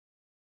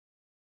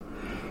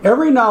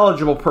Every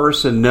knowledgeable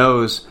person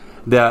knows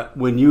that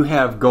when you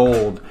have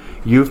gold,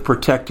 you've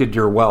protected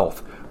your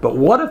wealth. But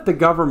what if the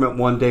government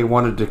one day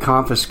wanted to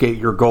confiscate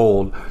your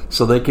gold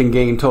so they can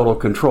gain total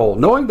control,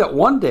 knowing that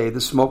one day the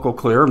smoke will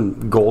clear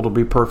and gold will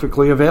be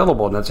perfectly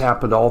available, and that's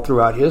happened all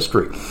throughout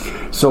history.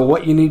 So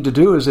what you need to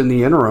do is, in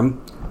the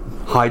interim,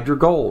 hide your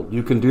gold.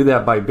 You can do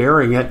that by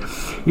burying it.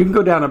 You can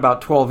go down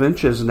about 12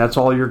 inches, and that's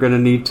all you're going to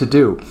need to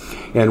do.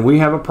 And we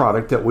have a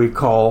product that we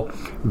call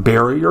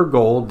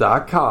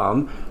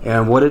buryyourgold.com,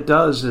 and what it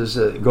does is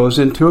it goes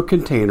into a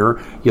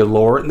container. You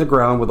lower it in the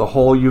ground with a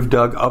hole you've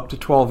dug up to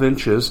 12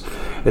 inches.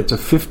 It's a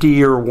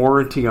 50-year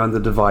warranty on the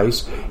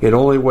device. It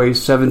only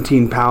weighs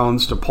 17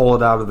 pounds to pull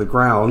it out of the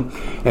ground,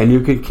 and you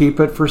can keep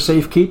it for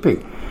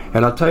safekeeping.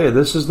 And I'll tell you,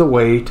 this is the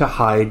way to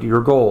hide your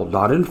gold,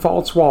 not in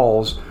false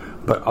walls,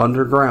 but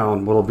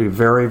underground. Will be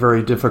very,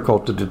 very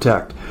difficult to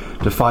detect.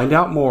 To find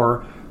out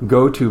more,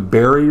 go to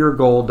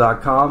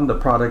buryyourgold.com. The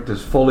product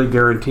is fully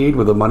guaranteed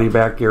with a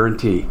money-back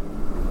guarantee.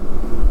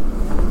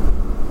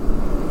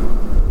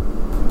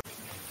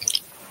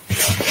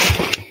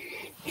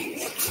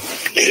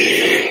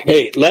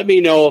 Hey, let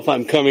me know if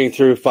I'm coming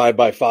through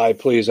 5x5,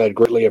 please. I'd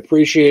greatly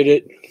appreciate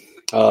it.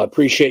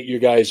 Appreciate you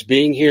guys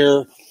being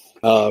here.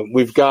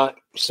 We've got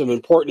some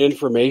important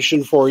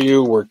information for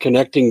you. We're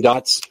connecting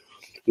dots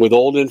with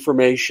old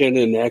information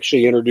and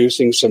actually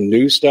introducing some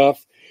new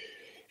stuff.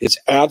 It's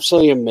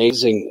absolutely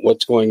amazing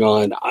what's going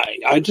on.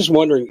 I'm just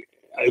wondering,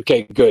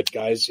 okay, good,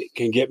 guys,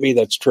 can get me,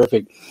 that's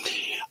terrific.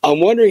 I'm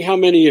wondering how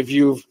many of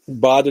you have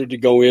bothered to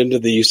go into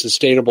the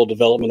Sustainable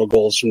Developmental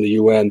Goals from the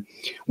UN.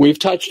 We've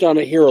touched on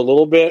it here a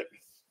little bit.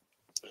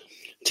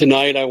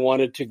 Tonight I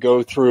wanted to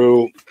go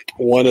through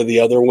one of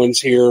the other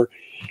ones here,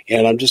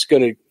 and I'm just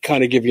going to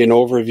kind of give you an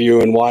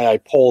overview and why I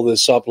pull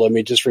this up. Let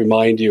me just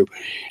remind you,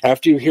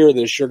 after you hear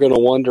this, you're going to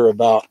wonder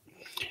about,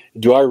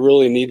 do I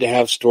really need to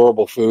have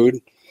storable food?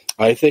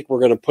 I think we're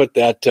going to put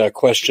that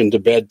question to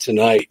bed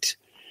tonight.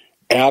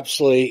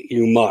 Absolutely,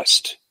 you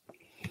must.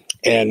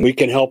 And we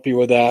can help you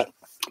with that.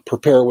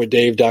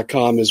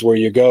 Preparewithdave.com is where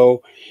you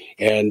go.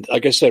 And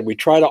like I said, we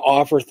try to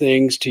offer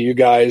things to you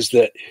guys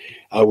that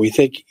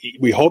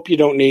we hope you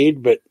don't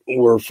need, but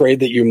we're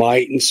afraid that you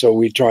might. And so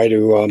we try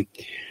to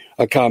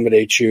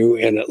accommodate you.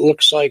 And it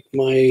looks like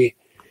my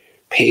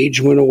page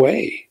went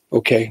away.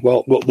 Okay,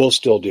 well, we'll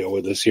still deal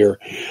with this here.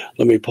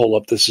 Let me pull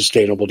up the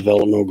Sustainable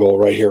Development Goal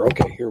right here.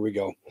 Okay, here we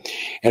go.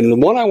 And the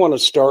one I want to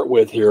start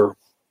with here,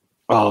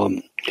 let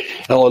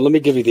me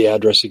give you the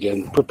address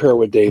again.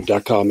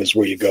 Preparewithdave.com is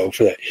where you go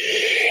for that.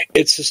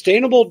 It's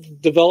Sustainable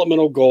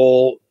Developmental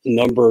Goal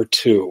number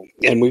 2.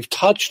 And we've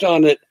touched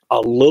on it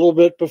a little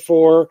bit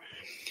before,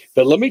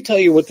 but let me tell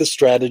you what the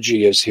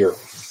strategy is here.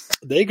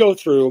 They go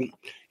through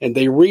and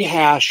they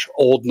rehash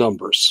old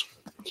numbers.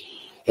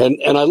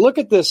 And I look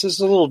at this as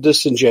a little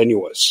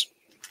disingenuous.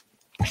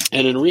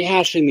 And in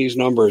rehashing these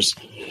numbers,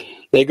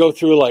 they go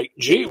through like,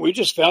 gee, we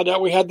just found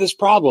out we had this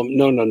problem.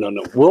 No.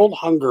 World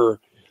hunger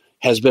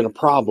has been a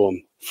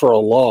problem for a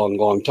long,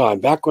 long time.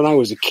 Back when I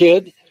was a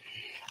kid,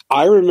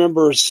 I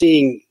remember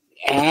seeing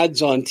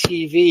ads on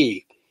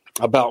TV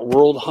about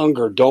world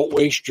hunger. Don't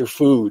waste your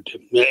food.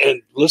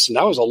 And listen,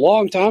 that was a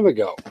long time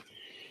ago.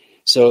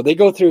 So they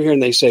go through here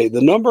and they say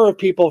the number of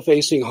people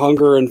facing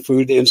hunger and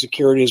food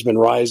insecurity has been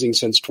rising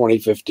since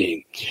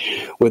 2015.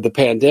 With the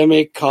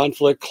pandemic,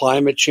 conflict,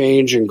 climate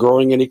change, and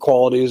growing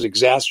inequalities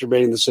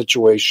exacerbating the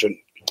situation.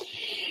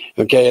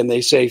 Okay, and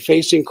they say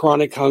facing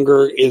chronic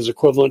hunger is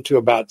equivalent to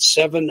about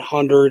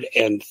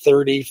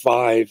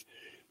 735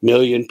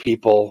 million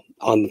people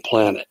on the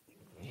planet.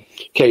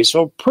 Okay,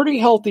 so pretty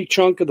healthy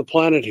chunk of the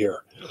planet here.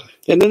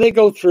 And then they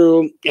go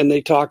through and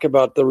they talk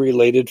about the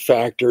related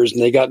factors,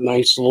 and they got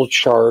nice little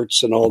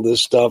charts and all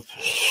this stuff.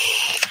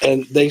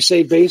 And they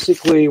say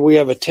basically we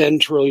have a $10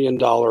 trillion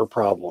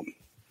problem.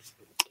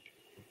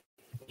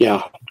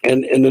 Yeah,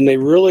 and then they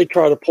really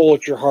try to pull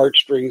at your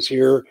heartstrings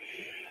here.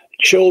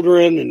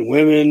 Children and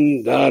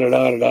women,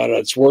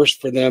 It's worse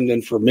for them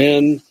than for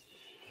men.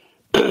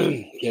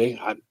 Okay,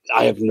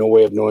 I have no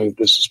way of knowing if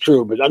this is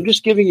true, but I'm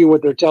just giving you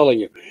what they're telling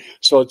you.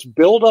 So it's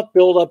build up,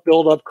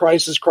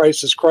 crisis.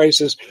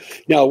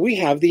 Now we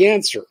have the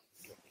answer.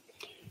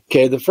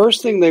 Okay, the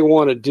first thing they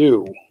want to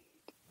do,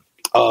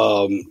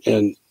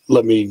 and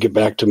let me get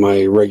back to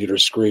my regular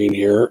screen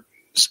here.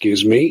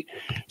 Excuse me,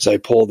 as I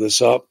pull this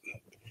up,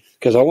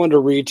 because I wanted to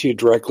read to you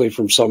directly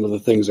from some of the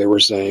things they were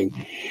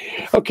saying.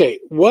 Okay,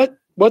 what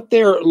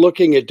they're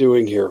looking at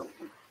doing here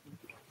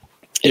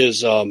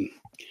is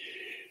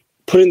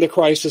putting the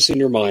crisis in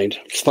your mind.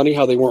 It's funny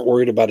how they weren't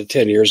worried about it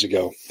 10 years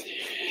ago.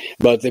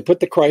 But they put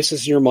the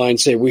crisis in your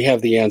mind, say, we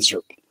have the answer.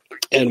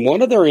 And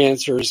one of their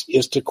answers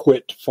is to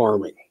quit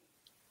farming.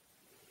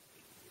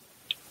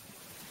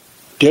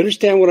 Do you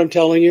understand what I'm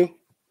telling you?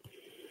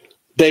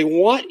 They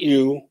want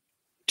you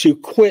to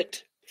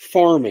quit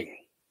farming.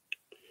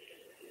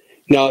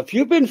 Now, if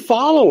you've been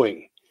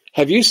following,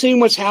 have you seen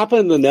what's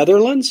happened in the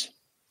Netherlands?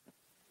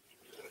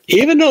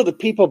 Even though the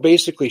people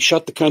basically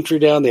shut the country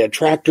down, they had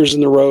tractors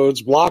in the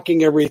roads,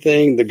 blocking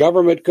everything, the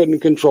government couldn't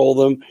control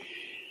them,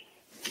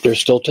 They're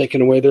still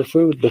taking away their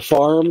food. The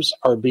farms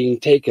are being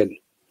taken.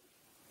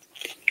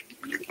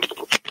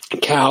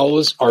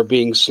 Cows are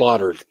being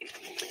slaughtered.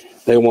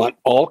 They want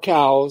all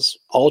cows,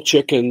 all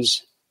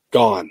chickens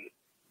gone.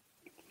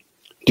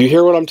 Do you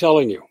hear what I'm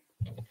telling you?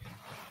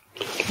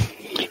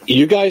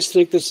 You guys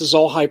think this is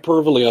all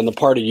hyperbole on the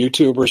part of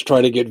YouTubers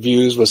trying to get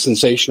views with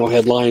sensational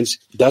headlines?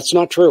 That's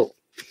not true.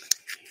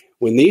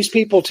 When these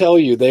people tell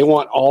you they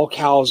want all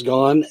cows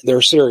gone,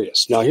 they're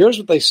serious. Now, here's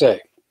what they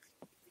say.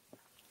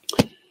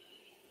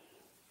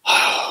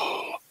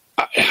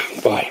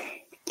 Bye.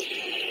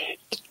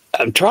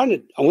 I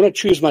want to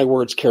choose my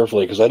words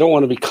carefully because I don't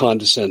want to be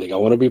condescending. I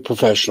want to be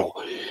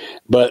professional.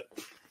 But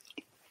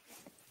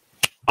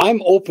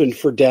I'm open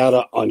for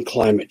data on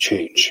climate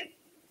change.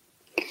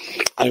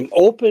 I'm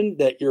open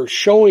that you're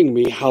showing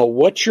me how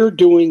what you're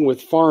doing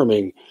with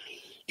farming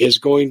is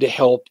going to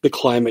help the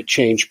climate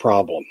change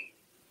problem.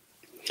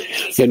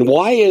 And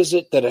why is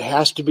it that it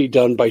has to be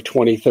done by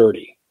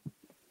 2030?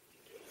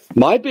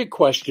 My big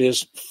question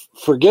is,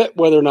 forget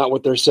whether or not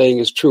what they're saying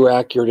is true,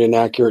 accurate,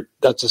 inaccurate.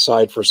 That's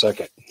aside for a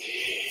second.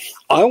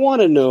 I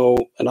want to know,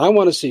 and I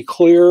want to see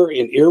clear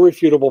and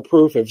irrefutable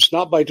proof. If it's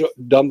not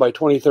done by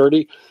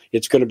 2030,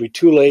 it's going to be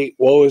too late.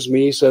 Woe is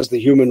me, says the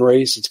human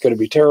race. It's going to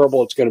be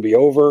terrible. It's going to be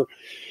over.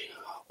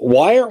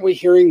 Why aren't we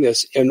hearing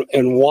this?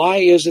 And why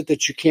is it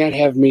that you can't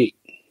have meat?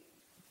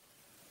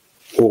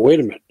 Well, wait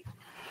a minute.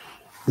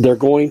 They're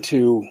going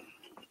to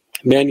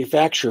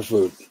manufacture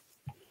food.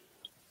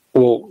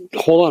 Well,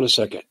 hold on a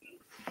second.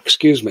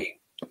 Excuse me.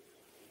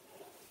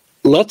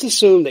 Let's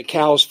assume that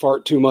cows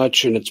fart too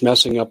much and it's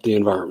messing up the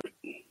environment.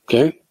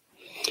 Okay?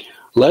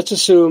 Let's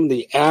assume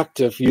the act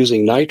of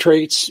using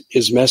nitrates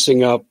is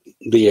messing up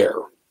the air.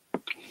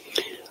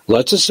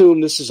 Let's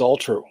assume this is all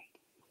true.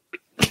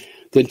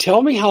 Then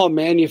tell me how a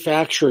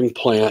manufacturing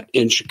plant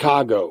in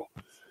Chicago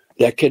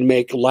that can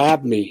make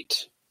lab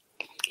meat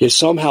is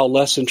somehow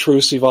less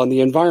intrusive on the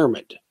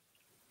environment.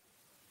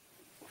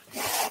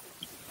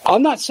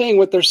 I'm not saying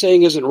what they're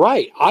saying isn't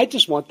right. I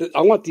just want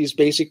I want these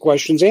basic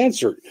questions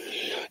answered.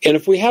 And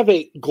if we have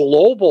a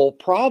global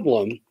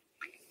problem,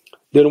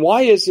 then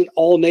why isn't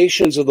all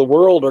nations of the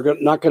world are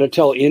not going to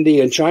tell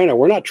India and China,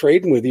 we're not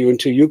trading with you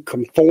until you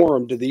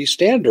conform to these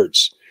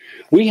standards?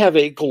 We have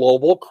a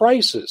global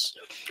crisis.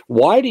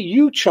 Why do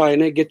you,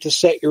 China, get to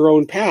set your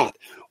own path?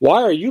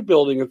 Why are you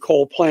building a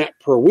coal plant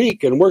per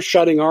week and we're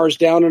shutting ours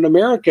down in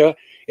America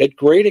at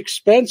great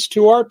expense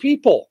to our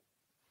people?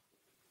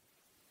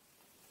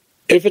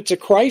 If it's a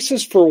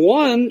crisis for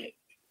one,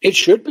 it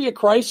should be a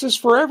crisis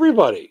for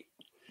everybody.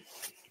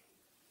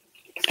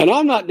 And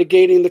I'm not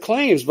negating the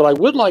claims, but I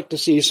would like to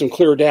see some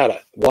clear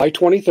data. Why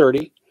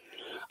 2030?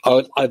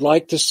 I'd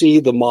like to see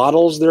the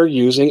models they're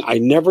using. I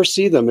never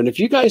see them. And if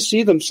you guys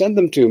see them, send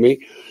them to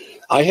me.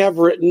 I have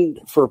written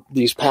for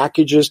these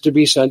packages to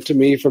be sent to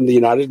me from the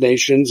United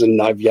Nations, and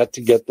I've yet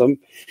to get them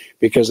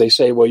because they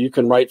say, well, you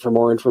can write for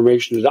more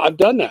information. I've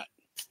done that.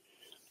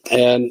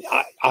 And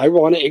I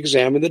want to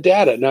examine the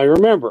data. Now,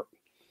 remember,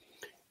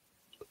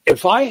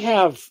 if I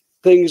have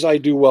things I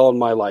do well in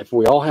my life,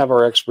 we all have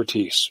our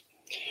expertise.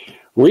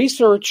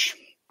 Research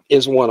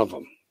is one of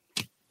them.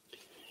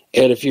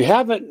 And if you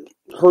haven't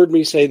heard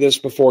me say this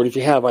before, and if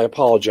you have, I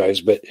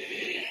apologize, but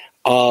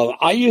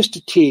I used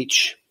to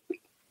teach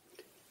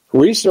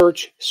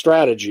research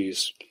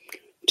strategies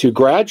to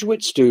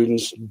graduate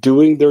students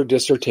doing their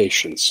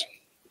dissertations.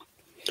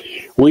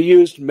 We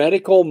used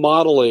medical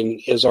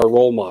modeling as our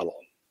role model.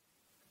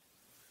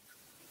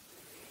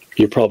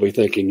 You're probably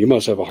thinking, you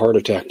must have a heart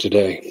attack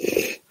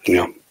today.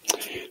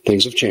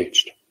 Things have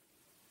changed.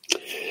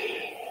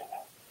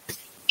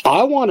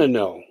 I want to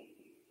know,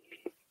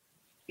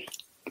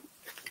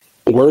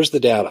 where's the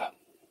data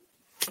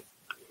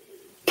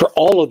for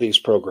all of these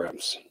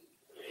programs?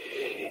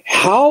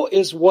 How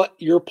is what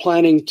you're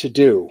planning to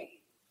do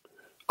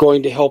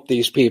going to help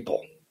these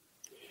people?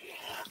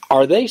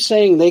 Are they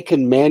saying they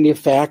can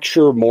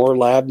manufacture more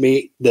lab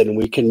meat than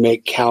we can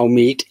make cow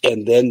meat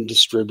and then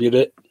distribute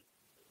it?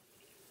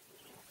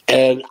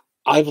 And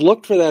I've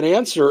looked for that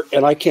answer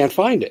and I can't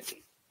find it.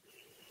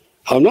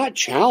 I'm not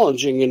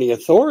challenging any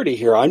authority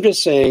here. I'm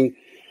just saying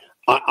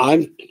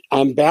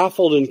I'm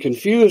baffled and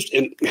confused.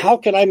 And how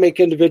can I make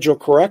individual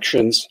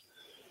corrections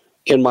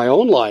in my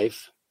own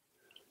life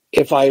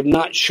if I'm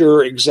not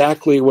sure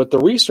exactly what the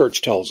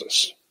research tells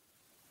us?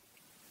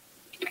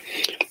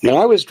 Now,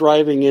 I was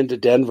driving into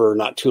Denver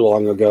not too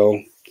long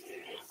ago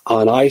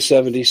on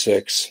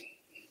I-76,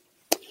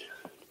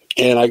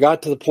 and I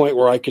got to the point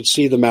where I could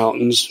see the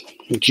mountains.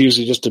 It's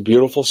usually just a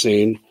beautiful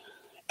scene,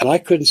 and I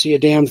couldn't see a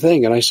damn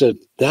thing. And I said,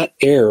 that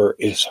air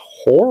is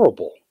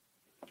horrible,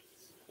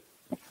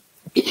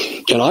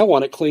 and I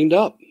want it cleaned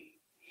up.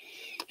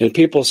 And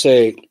people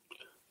say,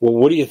 well,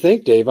 what do you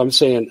think, Dave? I'm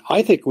saying,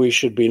 I think we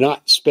should be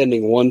not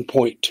spending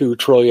 $1.2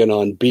 trillion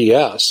on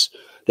BS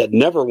that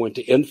never went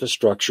to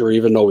infrastructure,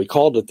 even though we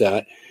called it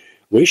that.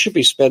 We should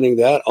be spending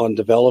that on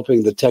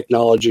developing the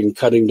technology and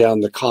cutting down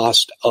the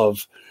cost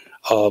of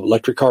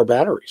electric car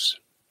batteries.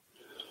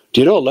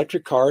 Do you know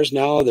electric cars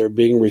now, they're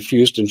being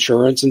refused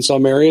insurance in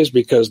some areas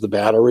because the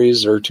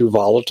batteries are too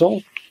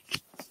volatile?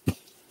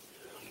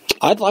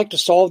 I'd like to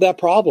solve that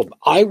problem.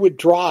 I would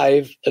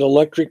drive an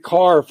electric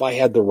car if I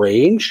had the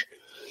range,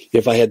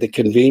 if I had the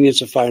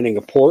convenience of finding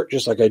a port,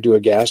 just like I do a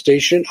gas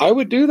station. I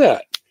would do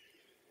that.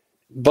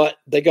 But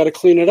they got to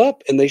clean it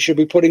up, and they should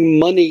be putting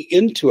money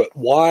into it.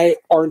 Why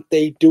aren't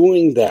they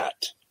doing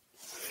that?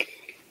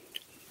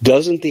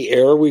 Doesn't the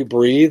air we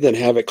breathe and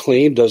have it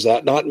clean, does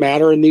that not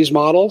matter in these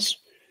models?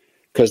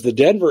 Because the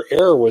Denver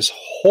air was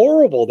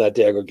horrible that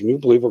day. I go, can you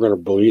believe we're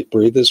going to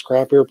breathe this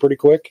crap here pretty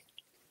quick?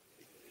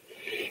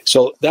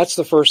 So that's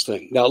the first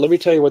thing. Now, let me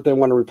tell you what they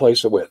want to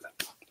replace it with.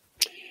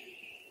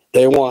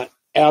 They want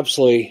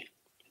absolutely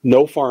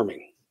no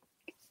farming.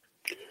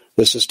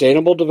 The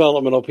sustainable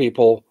developmental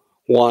people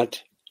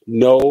want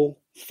no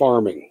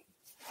farming.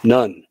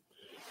 None.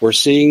 We're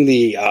seeing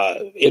the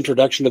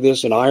introduction of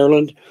this in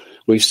Ireland.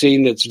 We've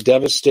seen it's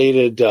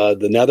devastated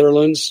the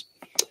Netherlands.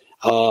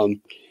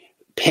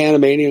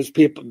 Panamanians,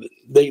 people,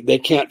 they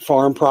can't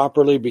farm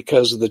properly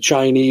because of the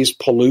Chinese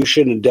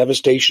pollution and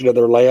devastation of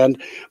their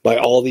land by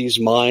all these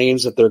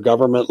mines that their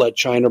government let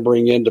China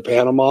bring into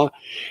Panama.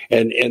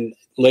 And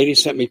lady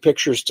sent me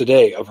pictures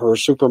today of her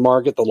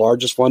supermarket, the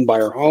largest one by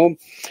her home,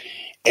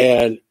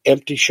 and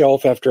empty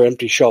shelf after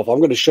empty shelf. I'm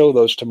going to show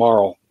those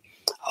tomorrow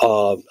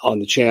on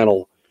the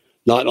channel,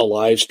 not in a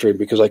live stream,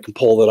 because I can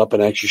pull that up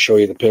and actually show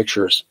you the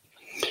pictures.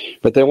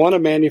 But they want to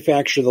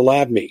manufacture the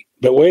lab meat.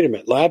 But wait a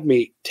minute, lab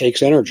meat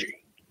takes energy.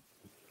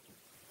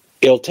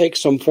 It'll take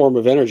some form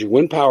of energy.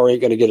 Wind power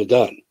ain't going to get it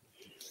done.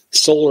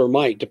 Solar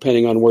might,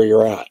 depending on where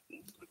you're at.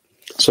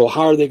 So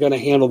how are they going to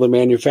handle the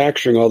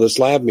manufacturing of all this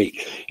lab meat?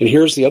 And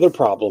here's the other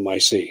problem I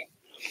see.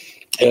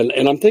 And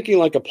I'm thinking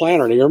like a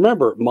planner. Now, you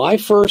remember, my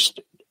first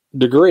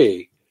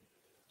degree,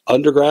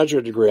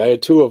 undergraduate degree, I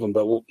had two of them,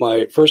 but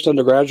my first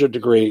undergraduate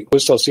degree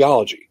was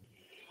sociology.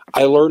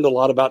 I learned a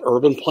lot about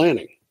urban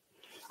planning.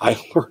 I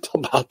learned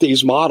about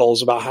these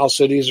models, about how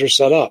cities are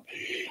set up.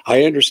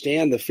 I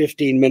understand the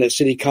 15-minute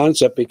city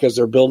concept because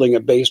they're building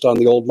it based on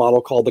the old model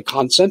called the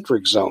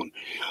concentric zone.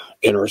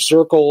 Inner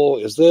circle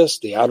is this.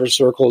 The outer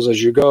circles as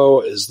you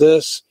go is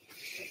this.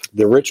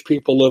 The rich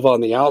people live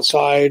on the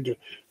outside.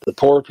 The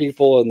poor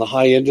people in the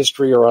high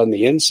industry are on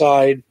the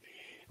inside.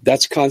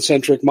 That's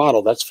concentric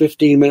model. That's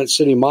 15-minute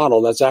city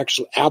model. That's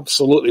actually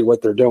absolutely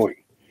what they're doing.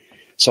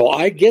 So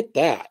I get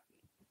that.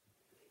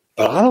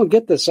 But I don't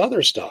get this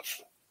other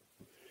stuff.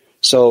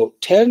 So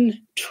 $10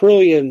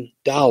 trillion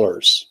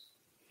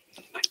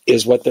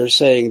is what they're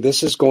saying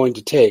this is going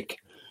to take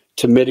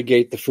to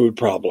mitigate the food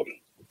problem.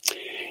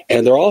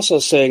 And they're also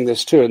saying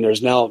this too, and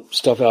there's now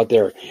stuff out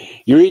there.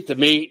 You eat the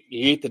meat,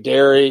 you eat the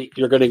dairy,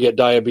 you're going to get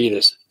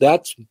diabetes.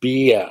 That's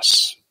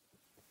BS.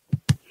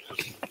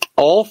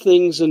 All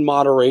things in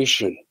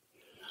moderation.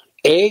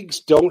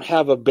 Eggs don't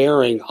have a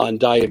bearing on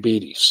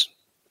diabetes.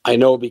 I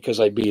know because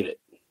I beat it.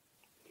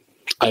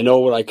 I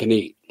know what I can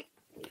eat.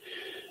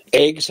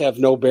 Eggs have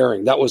no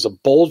bearing. That was a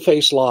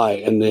bold-faced lie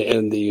in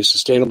the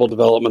Sustainable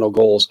Developmental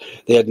Goals.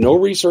 They had no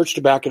research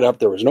to back it up.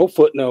 There was no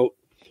footnote.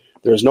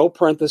 There was no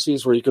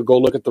parentheses where you could go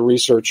look at the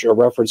research or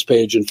reference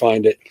page and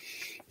find it.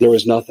 There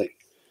was nothing.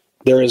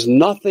 There is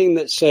nothing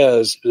that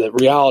says that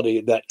reality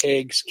that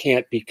eggs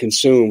can't be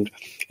consumed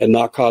and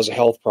not cause a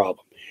health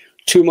problem.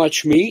 Too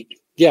much meat?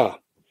 Yeah.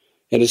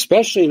 And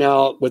especially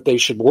now, what they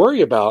should worry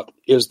about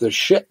is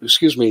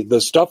the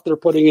stuff they're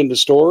putting into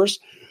stores,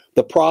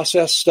 the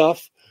processed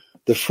stuff,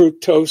 the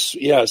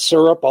fructose,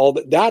 syrup, all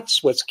that.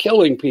 That's what's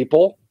killing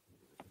people.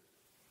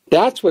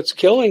 That's what's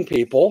killing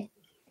people.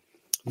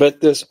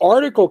 But this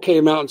article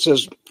came out and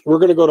says, we're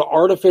going to go to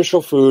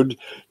artificial food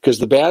because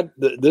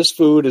this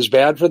food is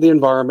bad for the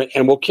environment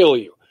and will kill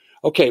you.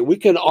 Okay, we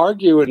can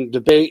argue and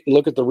debate and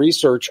look at the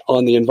research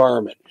on the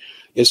environment.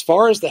 As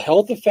far as the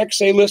health effects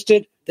they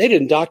listed, they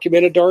didn't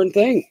document a darn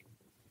thing.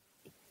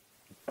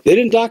 They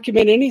didn't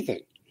document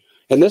anything.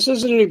 And this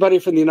isn't anybody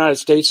from the United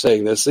States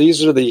saying this.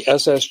 These are the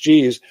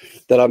SSGs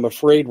that I'm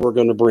afraid we're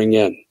going to bring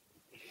in.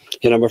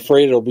 And I'm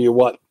afraid it'll be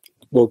what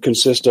will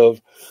consist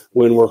of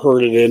when we're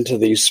herded into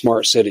these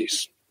smart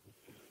cities.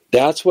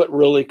 That's what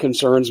really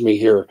concerns me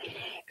here.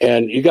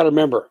 And you got to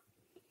remember,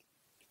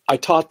 I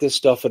taught this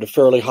stuff at a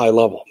fairly high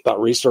level about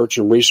research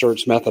and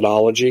research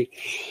methodology.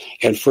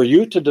 And for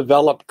you to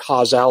develop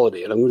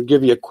causality, and I'm going to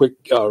give you a quick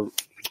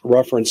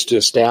reference to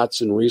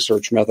stats and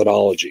research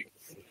methodology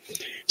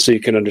so you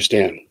can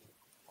understand.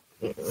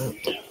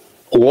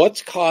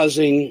 What's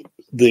causing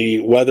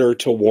the weather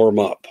to warm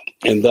up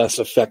and thus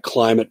affect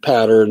climate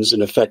patterns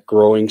and affect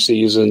growing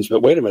seasons?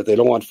 But wait a minute, they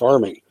don't want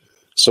farming.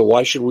 So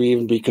why should we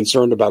even be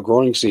concerned about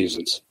growing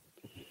seasons?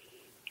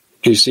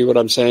 Do you see what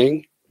I'm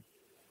saying?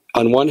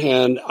 On one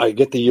hand, I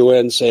get the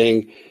UN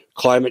saying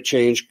climate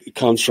change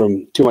comes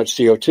from too much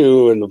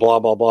CO2 and the blah,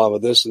 blah, blah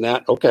with this and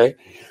that. Okay,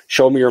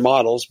 show me your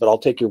models, but I'll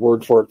take your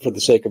word for it for the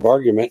sake of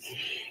argument.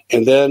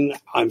 And then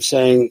I'm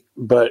saying,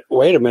 but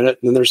wait a minute.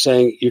 And then they're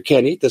saying you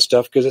can't eat this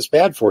stuff because it's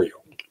bad for you.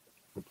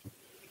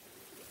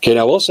 Okay,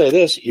 now we'll say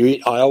this. You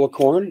eat Iowa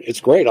corn,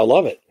 it's great. I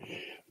love it.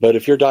 But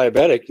if you're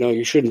diabetic, no,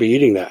 you shouldn't be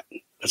eating that.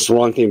 That's the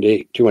wrong thing to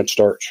eat. Too much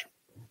starch.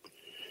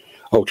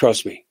 Oh,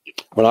 trust me.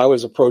 when I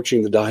was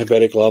approaching the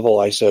diabetic level,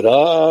 I said,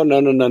 oh, no,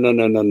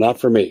 not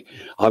for me.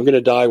 I'm going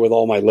to die with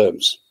all my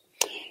limbs.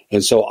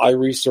 And so I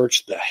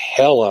researched the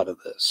hell out of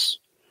this.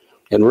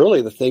 And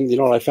really the thing,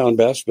 what I found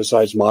best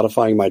besides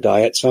modifying my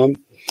diet some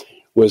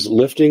was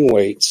lifting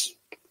weights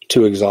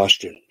to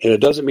exhaustion. And it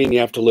doesn't mean you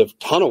have to lift a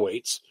ton of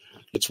weights.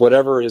 It's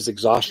whatever is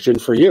exhaustion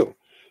for you.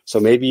 So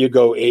maybe you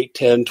go 8,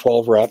 10,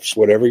 12 reps,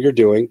 whatever you're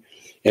doing,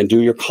 and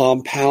do your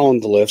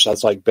compound lifts.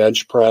 That's like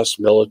bench press,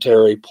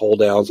 military, pull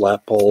downs,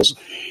 lat pulls,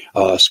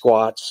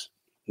 squats.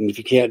 And if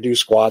you can't do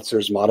squats,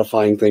 there's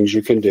modifying things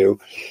you can do.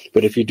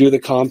 But if you do the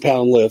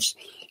compound lifts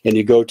and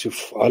you go to,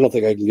 I don't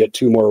think I can get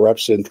 2 more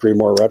reps in, 3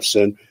 more reps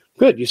in,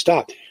 good, you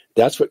stop.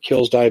 That's what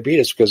kills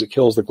diabetes, because it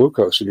kills the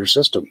glucose in your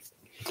system.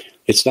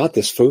 It's not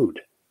this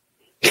food.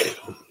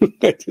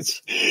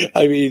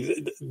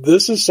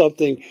 This is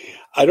something,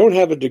 I don't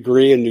have a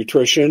degree in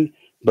nutrition,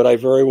 but I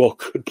very well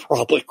could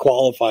probably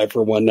qualify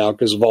for one now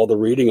because of all the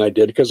reading I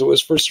did, because it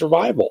was for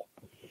survival.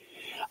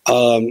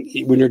 When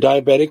you're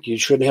diabetic, you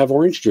shouldn't have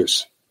orange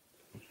juice.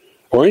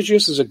 Orange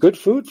juice is a good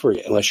food for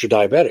you unless you're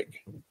diabetic.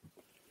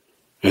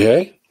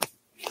 Okay?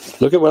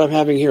 Look at what I'm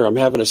having here. I'm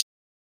having a...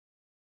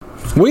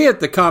 We at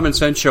the Common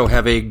Sense Show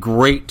have a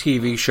great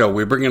TV show.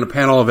 We bring in a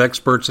panel of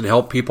experts and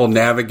help people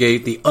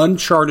navigate the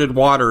uncharted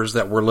waters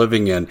that we're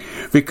living in.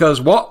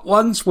 Because what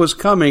once was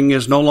coming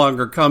is no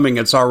longer coming.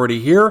 It's already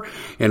here,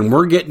 and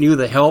we're getting you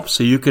the help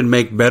so you can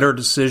make better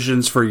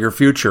decisions for your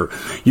future.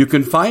 You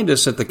can find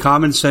us at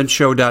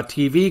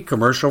thecommonsenseshow.tv,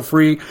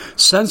 commercial-free,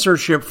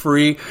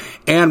 censorship-free,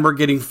 and we're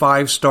getting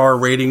 5-star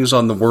ratings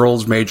on the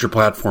world's major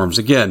platforms.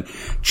 Again,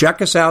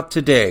 check us out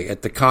today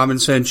at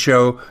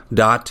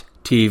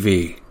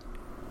thecommonsenseshow.tv.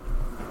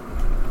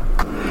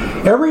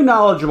 Every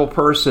knowledgeable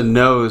person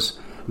knows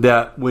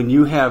that when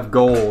you have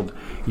gold,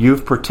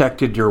 you've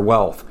protected your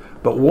wealth.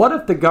 But what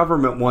if the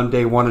government one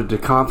day wanted to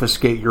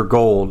confiscate your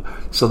gold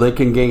so they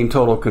can gain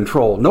total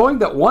control, knowing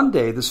that one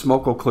day the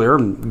smoke will clear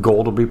and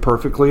gold will be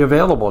perfectly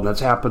available, and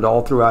that's happened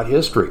all throughout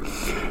history.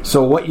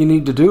 So what you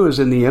need to do is,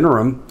 in the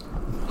interim,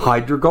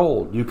 hide your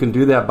gold. You can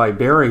do that by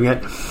burying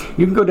it.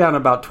 You can go down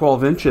about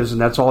 12 inches, and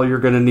that's all you're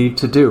going to need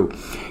to do.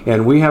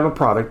 And we have a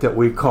product that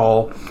we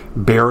call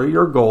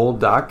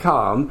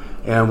buryyourgold.com,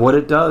 and what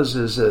it does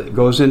is it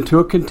goes into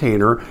a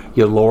container.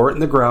 You lower it in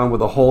the ground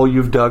with a hole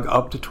you've dug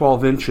up to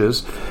 12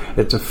 inches.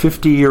 It's a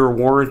 50-year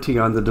warranty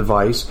on the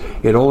device.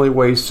 It only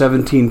weighs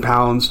 17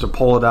 pounds to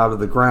pull it out of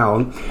the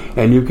ground,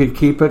 and you can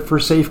keep it for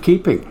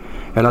safekeeping.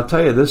 And I'll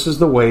tell you, this is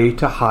the way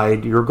to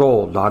hide your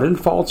gold, not in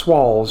false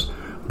walls,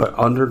 but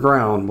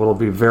underground. Will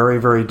be very,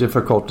 very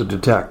difficult to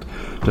detect.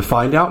 To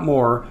find out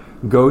more,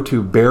 go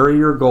to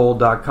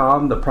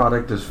buryyourgold.com. The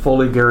product is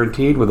fully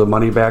guaranteed with a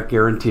money-back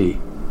guarantee.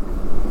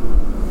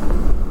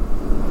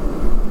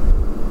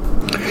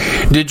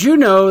 Did you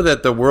know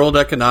that the World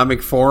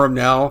Economic Forum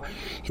now,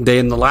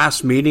 in the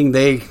last meeting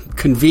they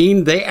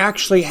convened, they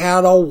actually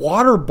had a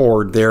water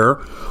board there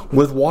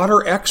with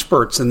water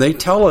experts, and they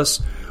tell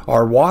us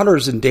our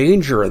water's in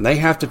danger and they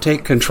have to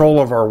take control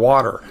of our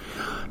water.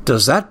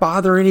 Does that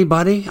bother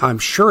anybody? I'm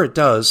sure it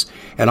does.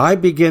 And I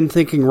begin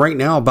thinking right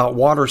now about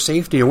water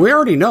safety. And we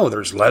already know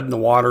there's lead in the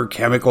water,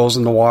 chemicals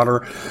in the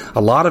water.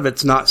 A lot of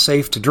it's not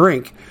safe to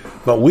drink.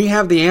 But we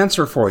have the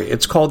answer for you.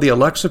 It's called the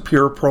Alexa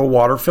Pure Pro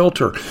Water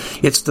Filter.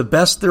 It's the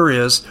best there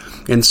is,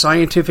 and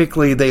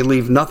scientifically they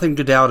leave nothing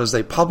to doubt as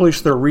they publish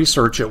their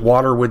research at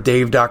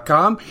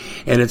waterwithdave.com,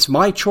 and it's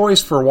my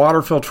choice for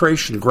water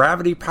filtration.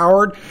 Gravity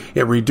powered,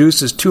 it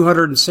reduces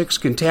 206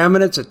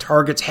 contaminants, it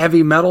targets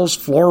heavy metals,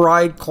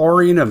 fluoride,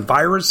 chlorine, and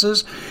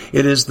viruses.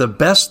 It is the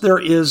best there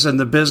is in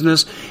the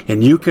business,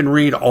 and you can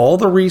read all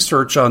the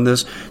research on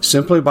this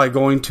simply by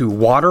going to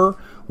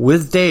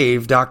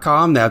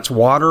waterwithdave.com. That's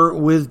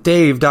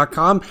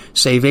waterwithdave.com.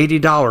 Save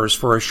 $80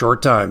 for a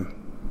short time.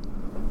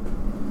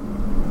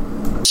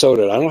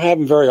 Soda. I don't have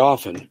them very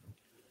often,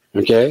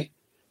 okay?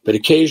 But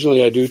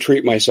occasionally I do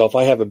treat myself.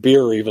 I have a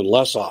beer even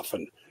less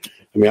often.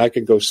 I mean, I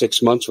could go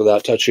 6 months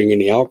without touching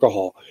any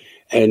alcohol,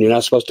 and you're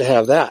not supposed to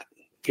have that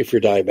if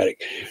you're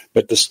diabetic.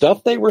 But the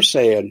stuff they were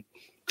saying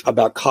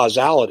about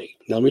causality.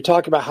 Now, let me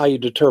talk about how you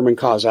determine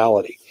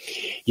causality.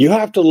 You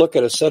have to look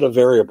at a set of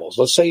variables.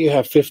 Let's say you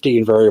have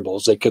 15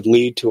 variables that could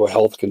lead to a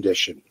health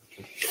condition.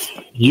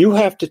 You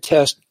have to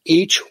test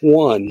each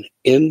one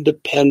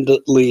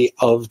independently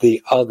of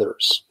the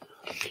others.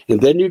 And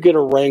then you get a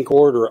rank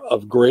order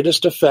of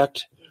greatest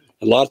effect.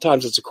 A lot of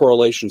times it's a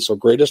correlation, so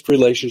greatest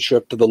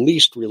relationship to the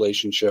least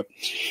relationship.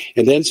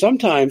 And then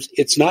sometimes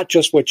it's not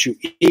just what you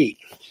eat.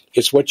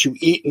 It's what you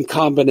eat in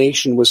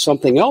combination with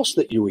something else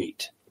that you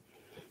eat.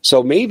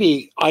 So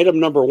maybe item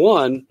number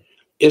 1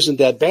 isn't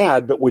that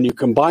bad, but when you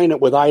combine it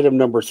with item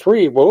number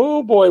 3,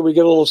 oh boy, we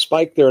get a little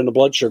spike there in the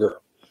blood sugar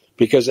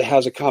because it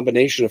has a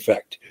combination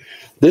effect.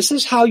 This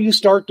is how you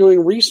start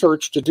doing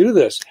research to do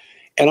this.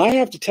 And I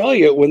have to tell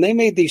you, when they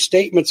made these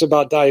statements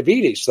about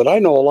diabetes that I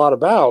know a lot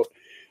about,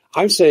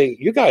 I'm saying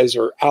you guys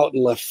are out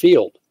in left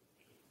field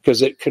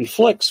because it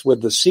conflicts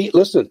with the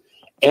listen,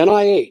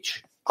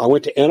 NIH. I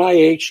went to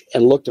NIH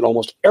and looked at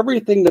almost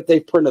everything that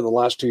they've printed in the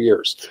last 2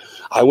 years.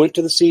 I went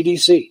to the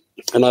CDC.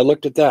 And I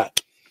looked at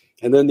that.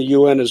 And then the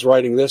UN is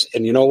writing this.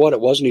 And you know what?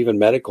 It wasn't even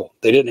medical.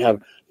 They didn't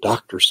have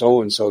Dr.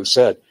 So-and-so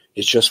said.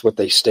 It's just what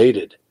they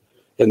stated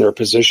in their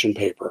position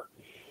paper.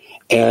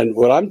 And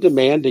what I'm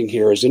demanding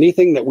here is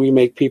anything that we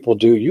make people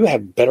do, you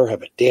better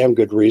have a damn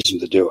good reason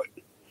to do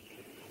it.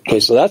 Okay,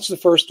 so that's the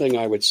first thing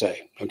I would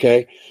say,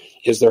 okay,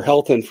 is their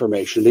health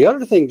information. The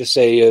other thing to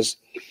say is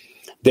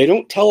they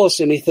don't tell us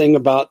anything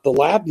about the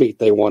lab meat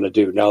they want to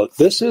do. Now,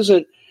 this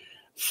isn't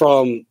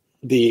from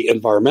the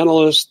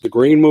environmentalists, the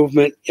green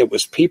movement. It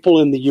was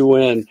people in the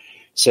UN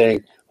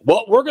saying,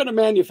 what we're going to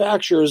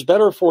manufacture is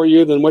better for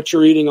you than what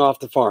you're eating off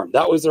the farm.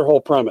 That was their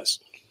whole premise.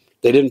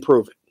 They didn't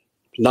prove it.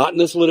 Not in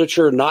this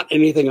literature, not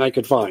anything I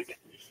could find.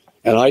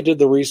 And I did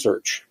the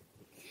research.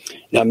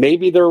 Now,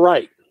 maybe they're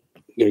right.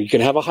 You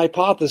can have a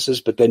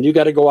hypothesis, but then you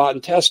got to go out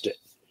and test it.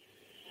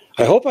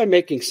 I hope I'm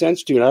making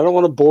sense to you, and I don't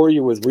want to bore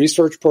you with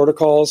research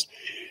protocols,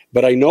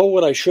 but I know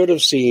what I should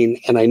have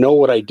seen, and I know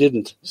what I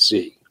didn't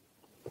see.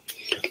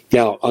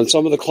 Now, on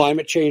some of the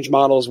climate change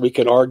models, we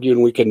can argue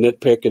and we can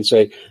nitpick and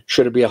say,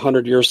 should it be a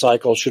 100-year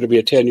cycle? Should it be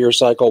a 10-year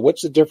cycle?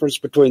 What's the difference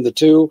between the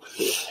two?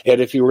 And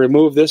if you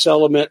remove this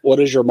element, what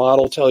does your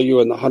model tell you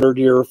in the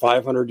 100-year,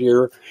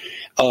 500-year?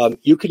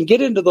 You can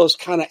get into those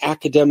kind of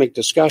academic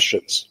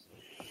discussions.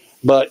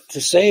 But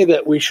to say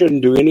that we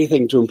shouldn't do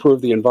anything to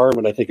improve the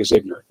environment, I think is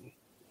ignorant.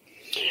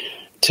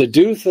 To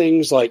do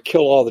things like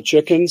kill all the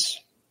chickens,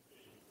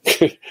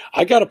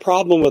 I got a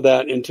problem with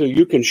that until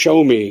you can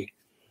show me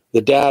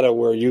the data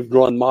where you've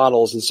run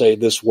models and say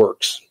this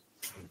works,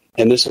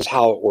 and this is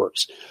how it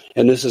works,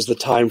 and this is the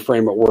time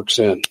frame it works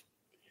in.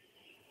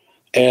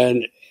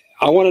 And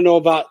I want to know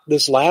about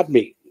this lab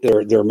meat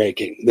they're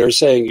making. They're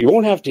saying you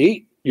won't have to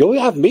eat. You'll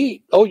have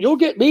meat. Oh, you'll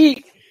get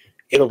meat.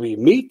 It'll be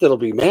meat that'll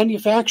be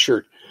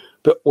manufactured.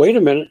 But wait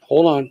a minute,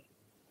 hold on.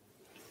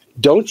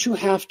 Don't you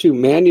have to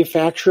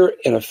manufacture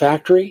in a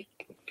factory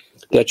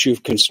that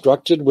you've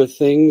constructed with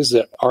things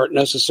that aren't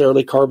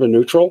necessarily carbon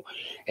neutral?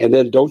 And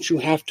then don't you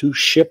have to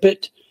ship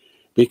it?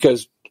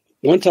 Because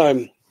one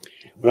time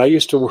when I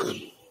used to work,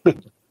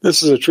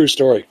 this is a true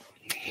story.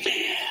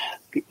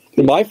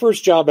 My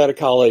first job out of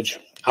college,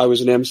 I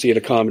was an MC at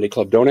a comedy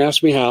club. Don't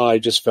ask me how. I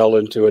just fell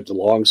into it. It's a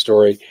long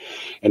story.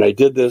 And I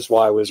did this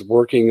while I was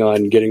working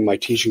on getting my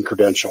teaching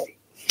credential.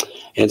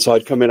 And so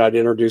I'd come in, I'd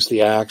introduce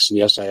the acts, and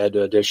yes, I had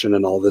to audition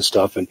and all this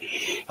stuff. And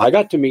I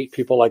got to meet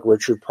people like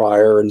Richard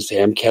Pryor and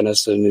Sam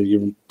Kinison, and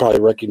you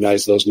probably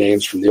recognize those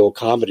names from the old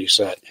comedy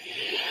set.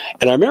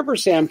 And I remember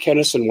Sam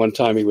Kinison one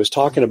time, he was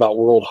talking about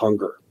world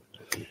hunger.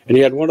 And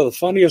he had one of the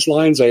funniest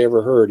lines I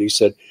ever heard. He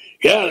said,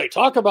 yeah, they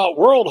talk about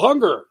world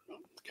hunger.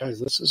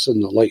 Guys, this is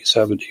in the late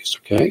 70s,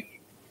 okay?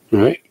 All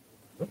right?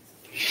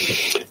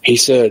 He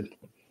said,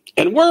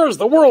 and where is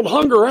the world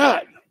hunger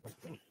at?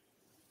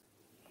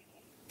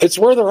 It's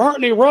where there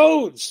aren't any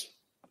roads.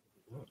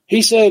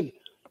 He said,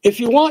 if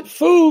you want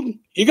food,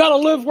 you got to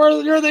live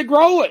where they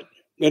grow it.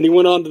 And he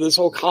went on to this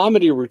whole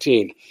comedy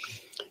routine.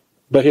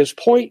 But his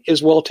point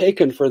is well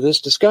taken for this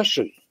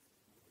discussion.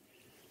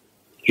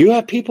 You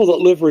have people that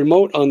live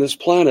remote on this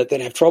planet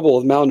that have trouble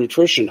with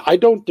malnutrition. I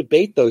don't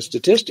debate those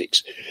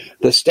statistics.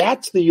 The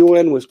stats the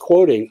UN was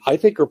quoting, I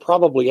think, are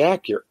probably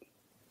accurate.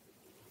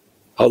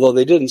 Although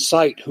they didn't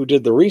cite who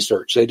did the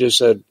research. They just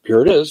said,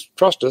 here it is,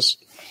 trust us.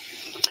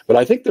 But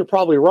I think they're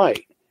probably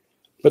right.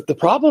 But the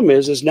problem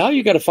is now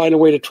you got to find a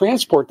way to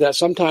transport that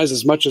sometimes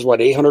as much as,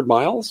 800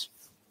 miles?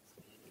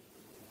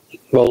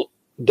 Well,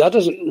 that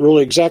doesn't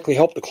really exactly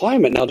help the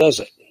climate now, does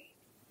it?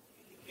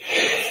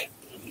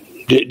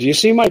 Do you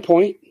see my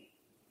point?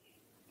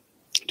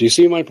 Do you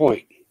see my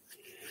point?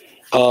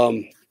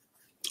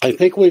 I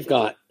think we've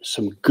got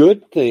some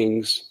good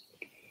things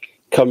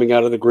coming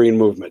out of the green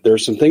movement. There are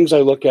some things I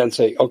look at and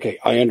say, okay,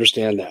 I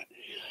understand that.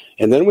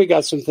 And then we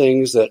got some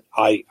things that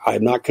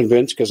I'm not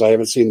convinced because I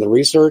haven't seen the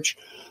research.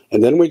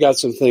 And then we got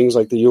some things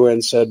like the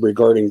UN said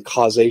regarding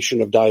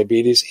causation of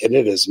diabetes, and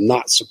it is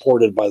not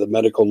supported by the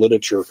medical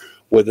literature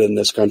within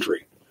this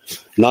country.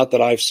 Not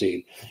that I've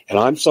seen. And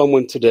I'm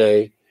someone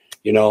today,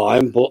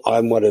 I'm in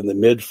the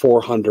mid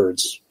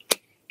 400s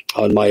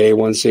on my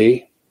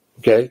A1C.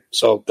 Okay.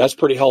 So that's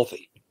pretty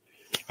healthy.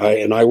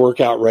 Right? And I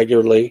work out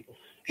regularly,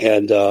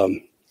 and,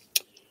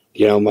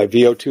 my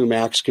VO2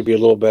 max could be a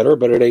little better,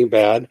 but it ain't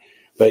bad.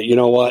 But you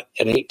know what?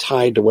 It ain't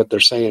tied to what they're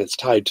saying it's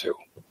tied to.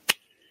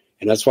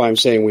 And that's why I'm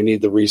saying we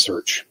need the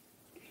research.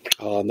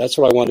 That's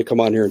what I wanted to come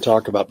on here and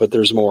talk about, but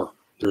there's more.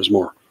 There's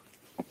more.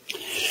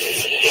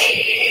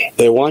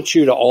 They want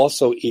you to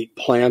also eat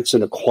plants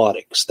and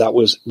aquatics. That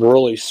was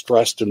really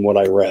stressed in what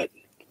I read.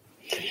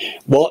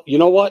 Well, you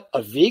know what?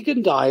 A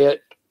vegan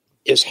diet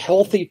is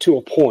healthy to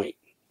a point.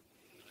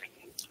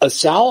 A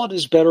salad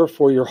is better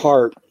for your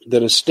heart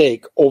than a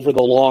steak over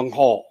the long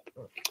haul.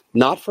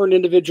 Not for an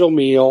individual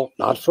meal,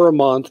 not for a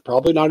month,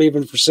 probably not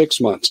even for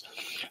 6 months.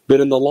 But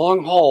in the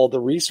long haul, the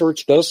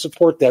research does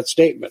support that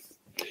statement.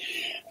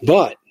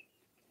 But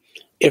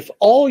if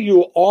all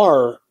you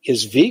are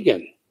is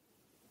vegan,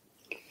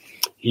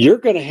 you're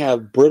going to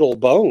have brittle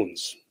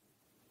bones.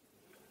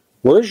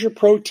 Where's your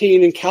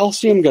protein and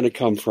calcium going to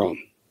come from?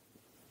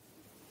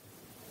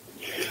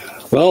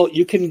 Well,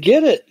 you can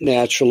get it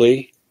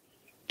naturally,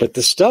 but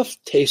the stuff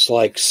tastes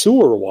like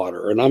sewer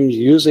water, and I'm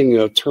using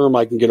a term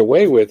I can get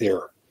away with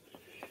here.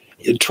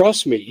 And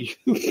trust me,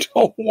 you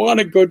don't want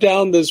to go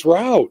down this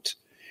route.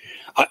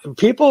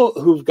 People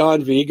who've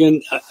gone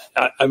vegan,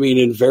 I mean,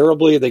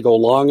 invariably, they go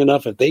long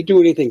enough. If they do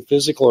anything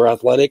physical or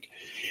athletic,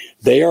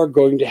 they are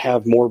going to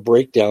have more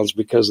breakdowns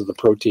because of the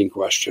protein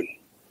question.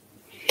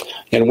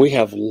 And we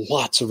have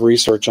lots of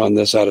research on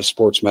this out of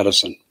sports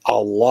medicine, a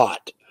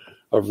lot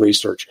of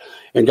research.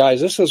 And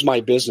guys, this was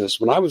my business.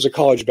 When I was a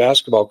college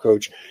basketball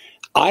coach,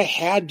 I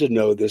had to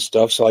know this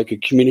stuff so I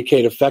could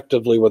communicate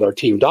effectively with our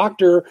team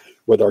doctor,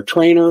 with our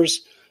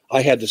trainers.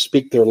 I had to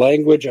speak their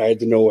language. I had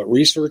to know what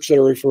research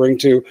they're referring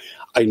to.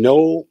 I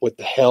know what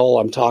the hell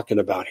I'm talking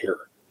about here.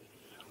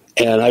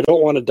 And I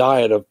don't want a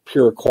diet of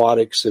pure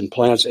aquatics and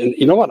plants. And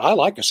you know what? I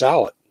like a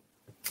salad.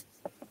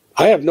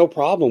 I have no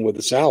problem with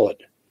a salad.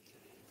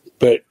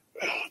 But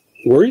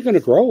where are you going to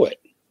grow it?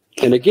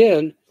 And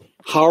again,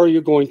 how are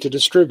you going to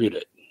distribute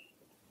it?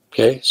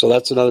 Okay, so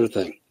that's another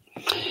thing.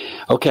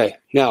 Okay,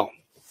 now,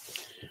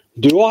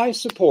 do I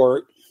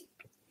support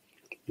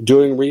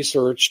doing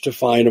research to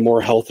find a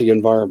more healthy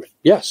environment?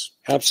 Yes,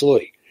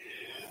 absolutely.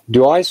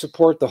 Do I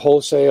support the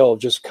wholesale of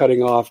just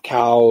cutting off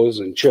cows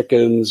and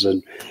chickens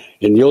and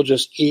you'll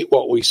just eat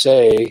what we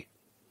say?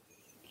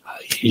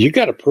 You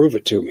got to prove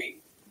it to me.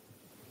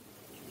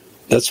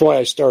 That's why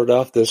I started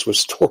off this with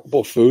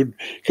storable food,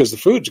 because the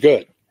food's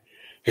good.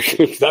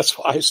 That's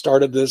why I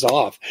started this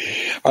off.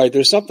 All right,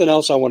 there's something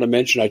else I want to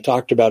mention I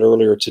talked about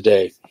earlier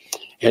today,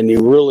 and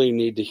you really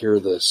need to hear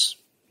this.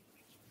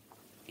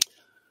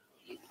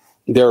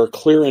 There are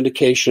clear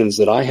indications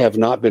that I have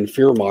not been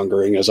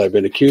fear-mongering, as I've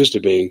been accused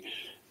of being.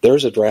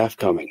 There's a draft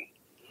coming.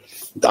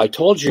 I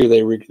told you,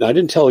 I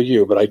didn't tell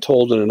you, but I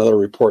told in another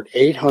report,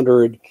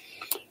 800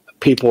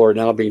 people are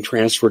now being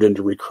transferred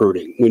into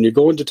recruiting. When you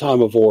go into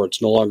time of war,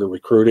 it's no longer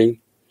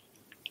recruiting.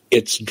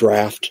 It's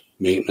draft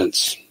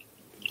maintenance.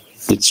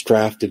 It's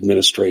draft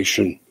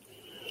administration.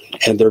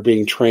 And they're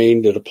being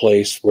trained at a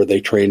place where they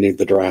train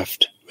the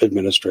draft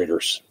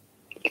administrators.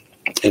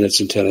 And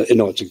it's in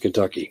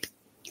Kentucky.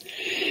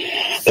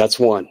 That's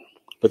one.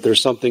 But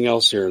there's something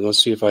else here. And let's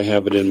see if I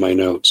have it in my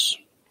notes.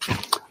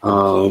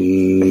 I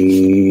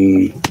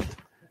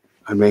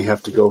may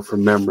have to go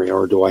from memory,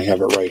 or do I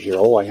have it right here?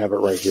 Oh, I have it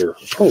right here.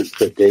 Oh,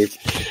 good, Dave.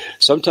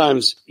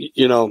 Sometimes,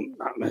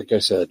 like I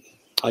said,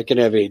 I can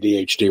have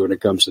ADHD when it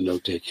comes to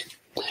note-taking.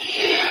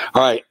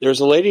 All right,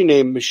 there's a lady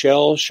named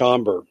Michelle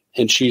Schomburg,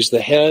 and she's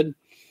the head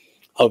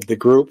of the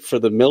group for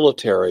the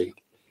military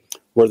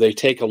where they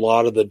take a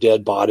lot of the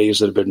dead bodies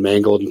that have been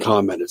mangled and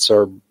comment. It's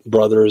our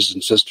brothers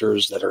and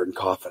sisters that are in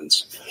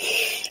coffins,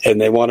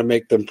 and they want to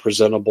make them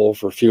presentable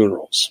for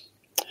funerals.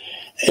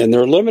 And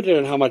they're limited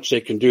in how much they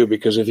can do,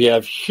 because if you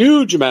have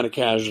huge amount of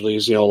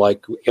casualties,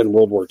 like in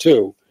World War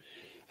II,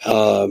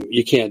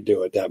 you can't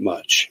do it that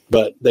much.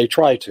 But they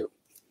try to.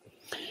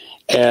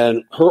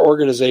 And her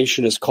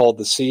organization is called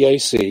the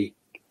CAC.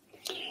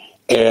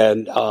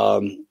 And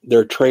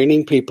they're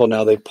training people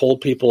now. They pulled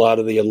people out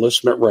of the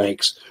enlistment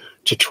ranks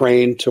to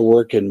train to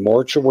work in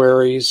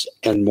mortuaries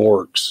and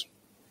morgues.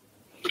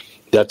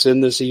 That's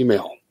in this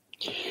email.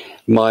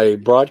 My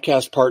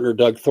broadcast partner,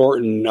 Doug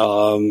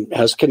Thornton,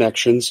 has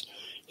connections.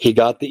 He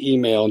got the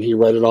email and he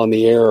read it on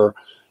the air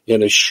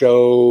in a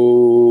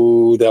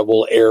show that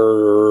will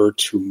air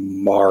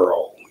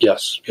tomorrow.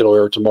 Yes, it'll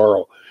air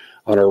tomorrow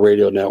on our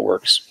radio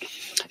networks.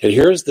 And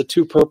here's the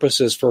two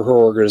purposes for her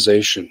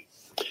organization: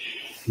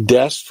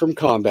 deaths from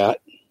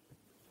combat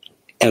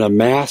and a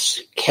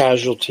mass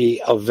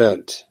casualty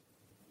event.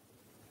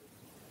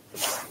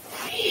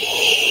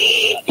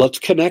 Let's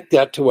connect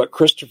that to what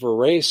Christopher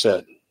Wray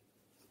said.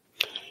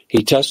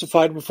 He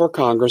testified before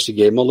Congress. He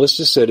gave him a list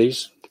of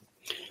cities.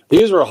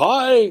 These are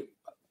high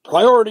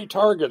priority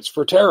targets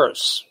for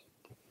terrorists.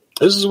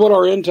 This is what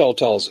our intel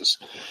tells us.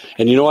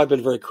 And I've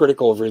been very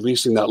critical of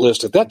releasing that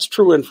list. If that's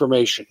true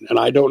information, and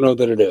I don't know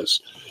that it is,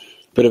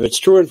 but if it's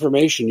true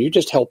information, you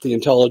just help the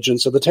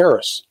intelligence of the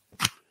terrorists.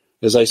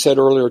 As I said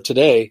earlier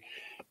today,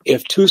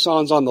 if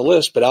Tucson's on the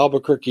list, but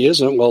Albuquerque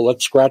isn't, well,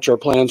 let's scratch our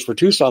plans for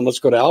Tucson. Let's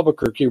go to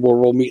Albuquerque where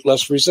we'll meet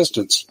less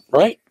resistance,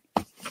 right?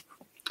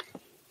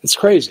 It's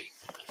crazy.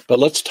 But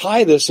let's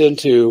tie this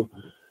into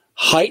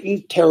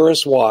heightened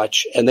terrorist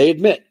watch, and they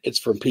admit it's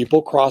from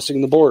people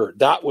crossing the border.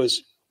 That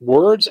was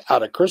words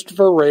out of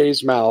Christopher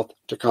Wray's mouth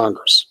to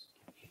Congress.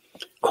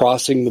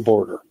 Crossing the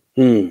border.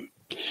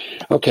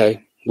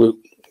 Okay,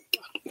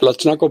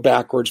 let's not go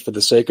backwards for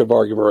the sake of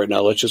argument right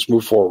now. Let's just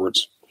move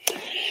forwards.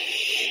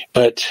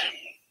 But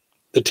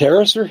the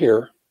terrorists are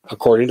here,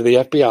 according to the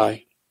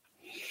FBI,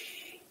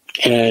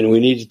 and we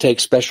need to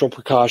take special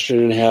precaution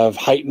and have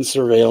heightened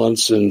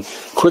surveillance and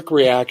quick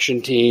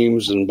reaction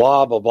teams and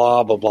blah, blah,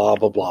 blah, blah, blah,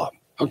 blah, blah.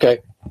 Okay.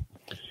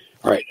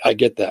 All right, I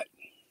get that.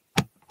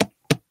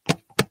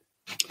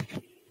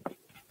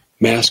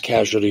 Mass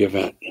casualty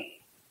event.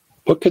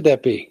 What could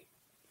that be?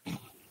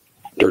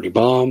 Dirty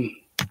bomb,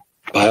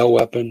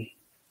 bioweapon,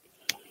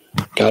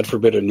 God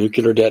forbid a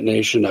nuclear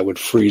detonation. I would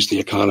freeze the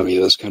economy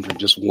of this country,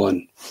 just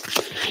one.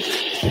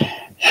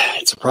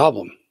 It's a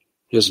problem.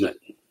 isn't it?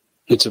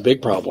 It's a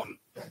big problem.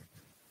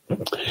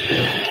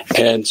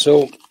 And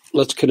so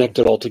let's connect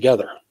it all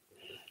together.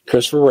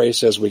 Christopher Wray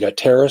says we got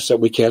terrorists that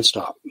we can't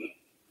stop,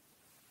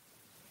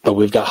 but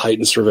we've got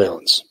heightened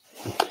surveillance.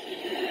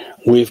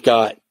 We've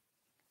got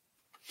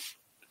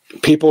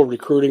people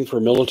recruiting for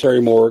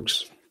military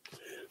morgues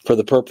for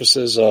the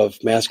purposes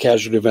of mass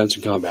casualty events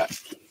and combat.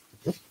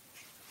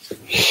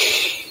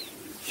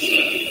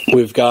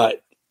 We've got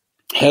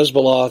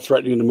Hezbollah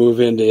threatening to move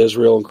into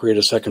Israel and create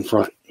a second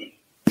front.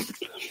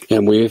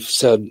 And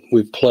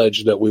we've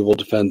pledged that we will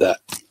defend that.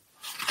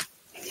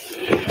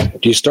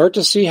 Do you start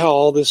to see how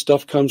all this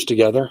stuff comes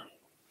together?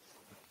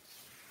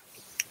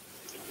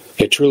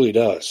 It truly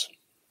does.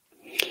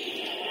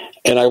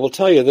 And I will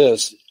tell you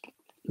this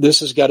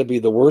has got to be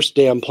the worst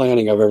damn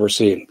planning I've ever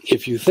seen.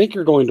 If you think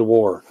you're going to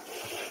war,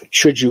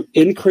 should you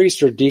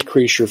increase or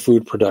decrease your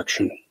food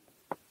production?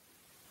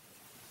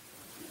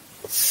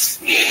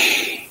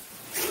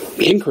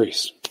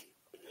 Increase.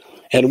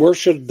 And where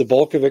should the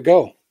bulk of it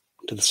go?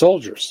 To the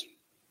soldiers.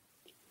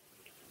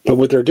 But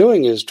what they're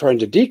doing is trying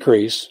to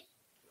decrease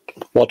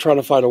while trying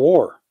to fight a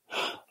war.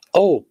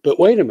 Oh, but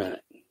wait a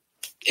minute.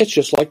 It's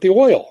just like the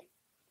oil.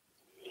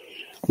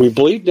 We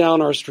bleed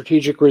down our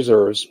strategic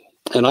reserves.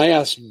 And I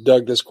asked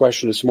Doug this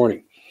question this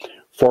morning.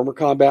 Former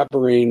combat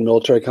Marine,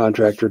 military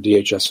contractor,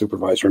 DHS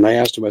supervisor. And I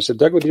asked him, I said,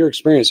 Doug, with your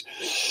experience,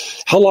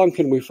 how long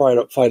can we fight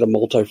a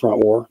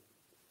multi-front war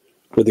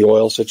with the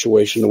oil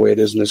situation the way it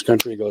is in this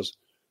country? He goes,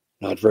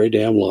 not very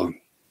damn long.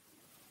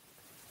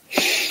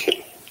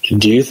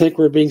 Do you think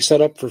we're being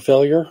set up for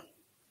failure?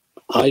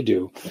 I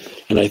do.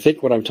 And I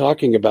think what I'm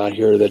talking about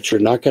here, that you're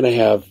not going to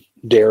have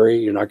dairy,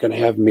 you're not going to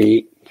have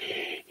meat,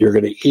 you're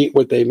going to eat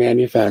what they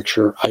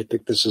manufacture. I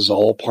think this is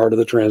all part of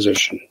the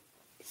transition.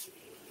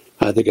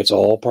 I think it's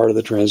all part of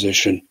the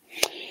transition.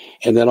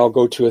 And then I'll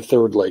go to a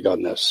third leg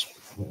on this.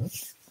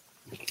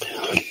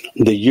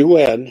 The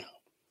UN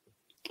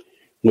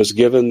was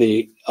given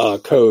the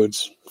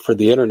codes for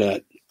the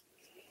internet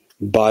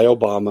by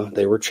Obama.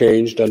 They were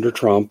changed under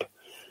Trump.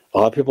 A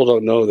lot of people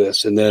don't know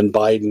this. And then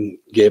Biden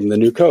gave them the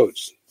new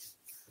codes.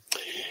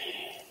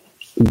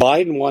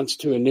 Biden wants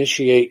to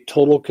initiate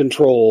total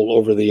control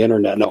over the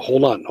internet. Now,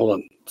 hold on.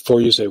 Before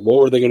you say, what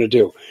were they going to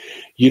do?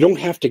 You don't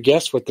have to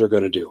guess what they're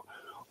going to do.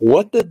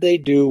 What did they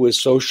do with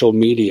social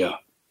media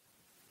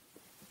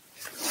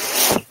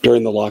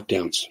during the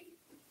lockdowns?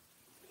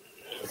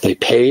 They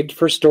paid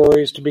for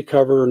stories to be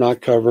covered or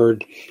not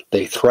covered.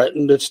 They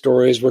threatened that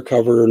stories were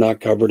covered or not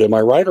covered. Am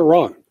I right or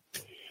wrong?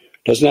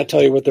 Doesn't that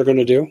tell you what they're going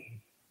to do?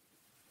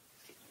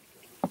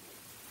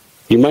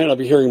 You might not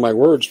be hearing my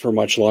words for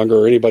much longer,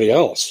 or anybody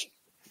else.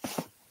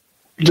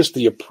 Just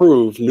the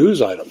approved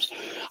news items.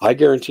 I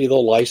guarantee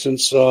they'll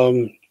license,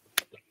 they're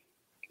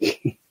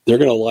going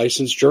to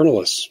license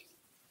journalists.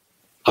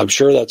 I'm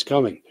sure that's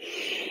coming.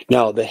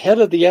 Now, the head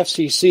of the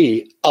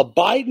FCC, a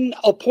Biden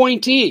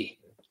appointee,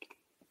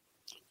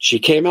 she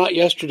came out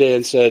yesterday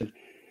and said,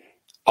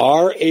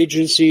 our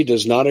agency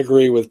does not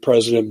agree with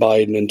President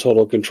Biden in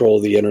total control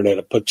of the internet.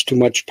 It puts too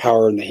much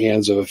power in the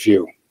hands of a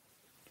few.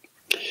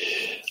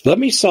 Let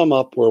me sum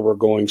up where we're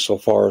going so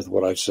far with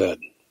what I've said.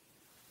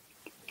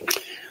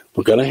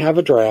 We're going to have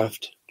a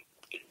draft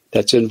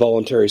that's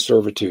involuntary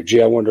servitude.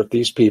 Gee, I wonder if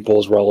these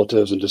people's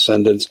relatives and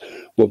descendants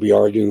will be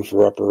arguing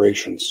for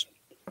reparations.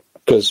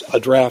 Because a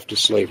draft is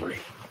slavery.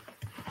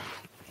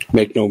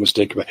 Make no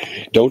mistake about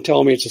it. Don't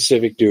tell me it's a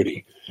civic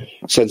duty.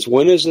 Since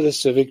when is it a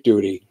civic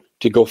duty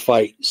to go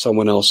fight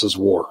someone else's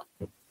war?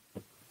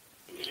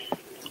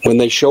 When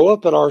they show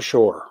up at our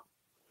shore,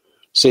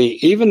 see,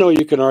 even though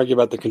you can argue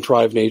about the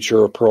contrived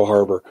nature of Pearl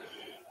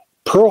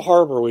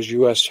Harbor was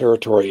U.S.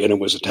 territory and it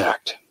was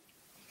attacked.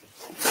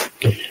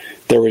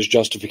 There was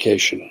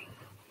justification.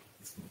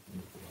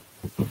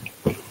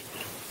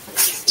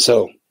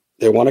 So,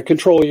 they want to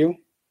control you.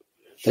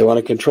 They want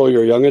to control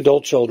your young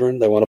adult children.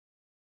 They want to.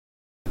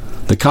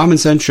 The Common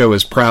Sense Show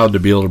is proud to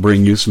be able to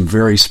bring you some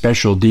very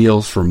special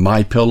deals from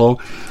MyPillow.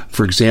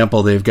 For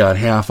example, they've got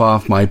half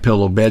off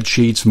MyPillow bed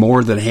sheets,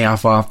 more than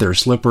half off their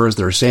slippers,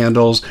 their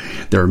sandals,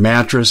 their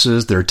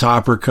mattresses, their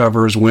topper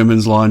covers,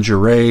 women's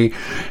lingerie.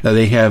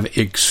 They have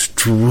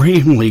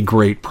extremely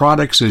great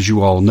products, as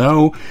you all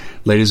know.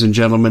 Ladies and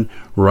gentlemen,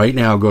 right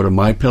now go to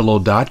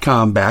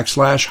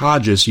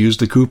mypillow.com/Hodges. Use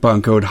the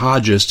coupon code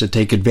Hodges to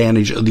take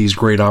advantage of these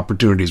great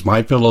opportunities.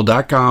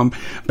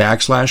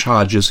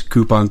 mypillow.com/Hodges,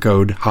 coupon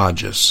code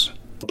Hodges.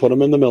 Put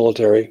them in the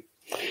military.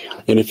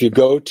 And if you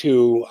go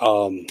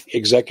to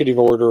Executive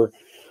Order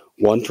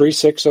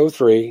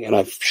 13603, and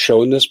I've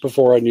shown this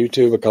before on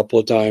YouTube a couple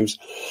of times,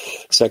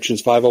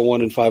 sections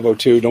 501 and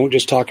 502, don't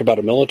just talk about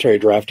a military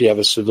draft, you have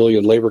a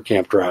civilian labor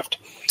camp draft.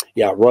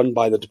 Yeah, run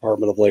by the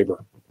Department of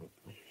Labor.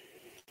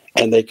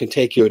 And they can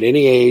take you at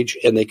any age,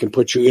 and they can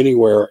put you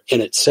anywhere.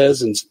 And it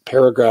says in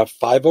paragraph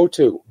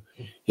 502,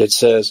 it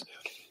says,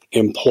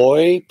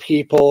 employ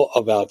people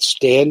of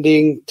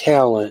outstanding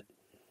talent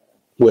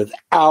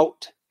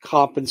without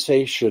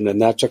compensation.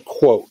 And that's a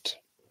quote.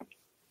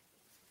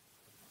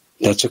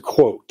 That's a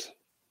quote.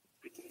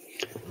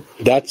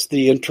 That's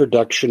the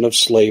introduction of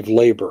slave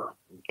labor.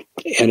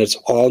 and it's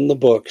on the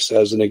books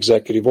as an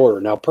executive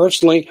order. Now,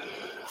 personally,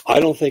 I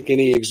don't think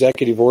any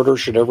executive order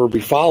should ever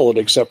be followed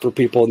except for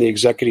people in the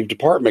executive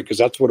department, because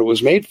that's what it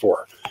was made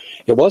for.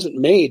 It wasn't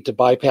made to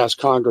bypass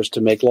Congress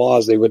to make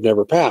laws they would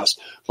never pass,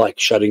 like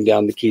shutting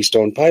down the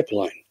Keystone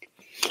Pipeline.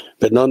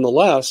 But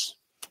nonetheless,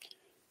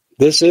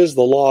 this is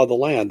the law of the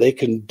land. They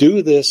can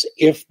do this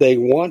if they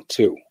want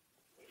to.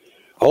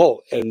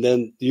 Oh, and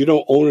then you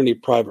don't own any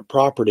private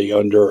property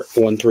under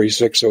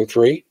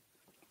 13603.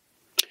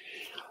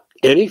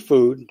 Any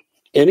food,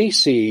 any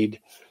seed,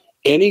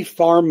 any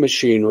farm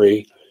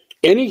machinery,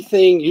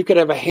 anything, you could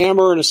have a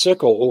hammer and a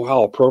sickle. Oh,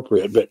 how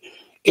appropriate. But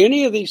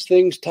any of these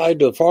things tied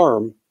to the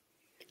farm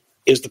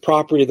is the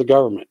property of the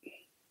government.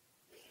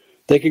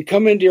 They can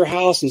come into your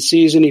house and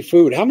seize any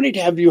food. How many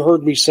have you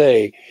heard me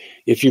say,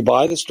 if you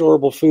buy the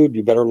storable food,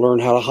 you better learn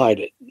how to hide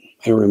it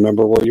and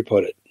remember where you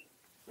put it?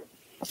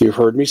 You've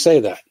heard me say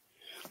that.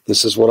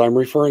 This is what I'm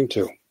referring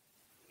to.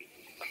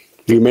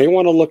 You may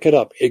want to look it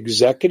up.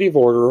 Executive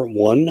Order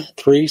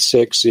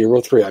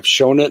 13603. I've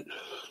shown it,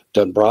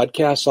 done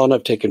broadcasts on it.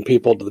 I've taken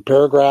people to the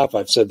paragraph.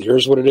 I've said,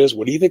 here's what it is.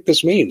 What do you think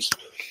this means?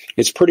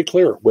 It's pretty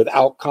clear.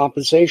 Without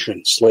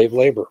compensation, slave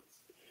labor.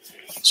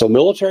 So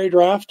military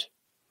draft,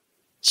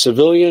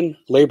 civilian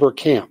labor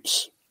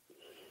camps,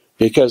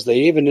 because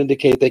they even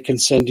indicate they can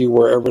send you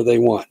wherever they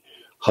want.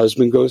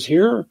 Husband goes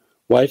here,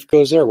 wife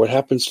goes there. What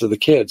happens to the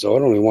kids? Oh, I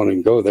don't even want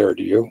to go there,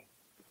 do you?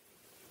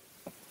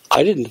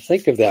 I didn't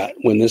think of that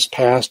when this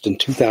passed in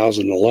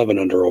 2011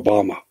 under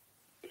Obama,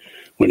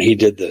 when he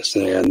did this.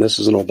 And this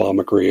is an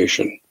Obama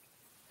creation.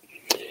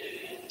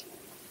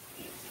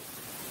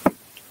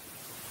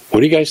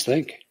 What do you guys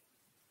think?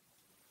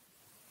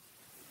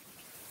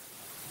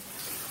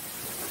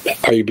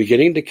 Are you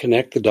beginning to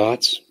connect the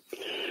dots?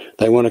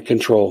 They want to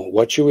control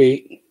what you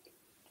eat.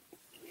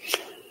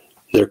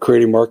 They're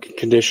creating market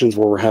conditions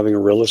where we're having a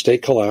real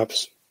estate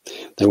collapse.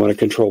 They want to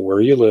control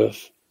where you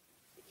live.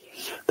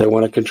 They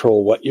want to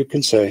control what you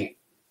can say,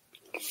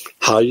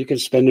 how you can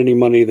spend any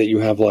money that you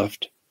have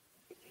left.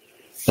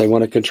 They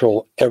want to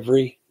control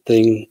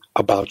everything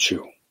about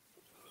you.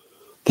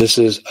 This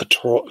is a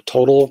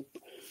total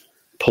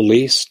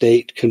police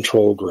state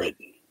control grid.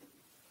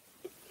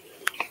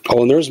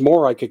 Oh, and there's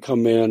more I could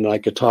come in and I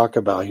could talk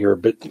about here,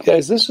 but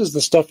guys, this is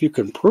the stuff you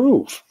can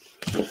prove.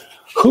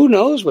 Who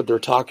knows what they're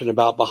talking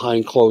about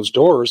behind closed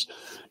doors?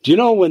 Do you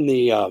know when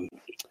the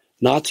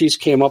Nazis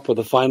came up with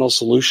a final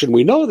solution?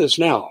 We know this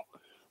now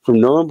from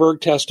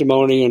Nuremberg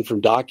testimony and from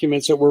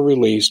documents that were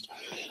released.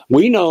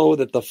 We know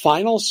that the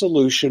final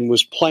solution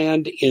was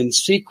planned in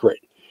secret.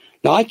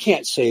 Now, I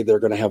can't say they're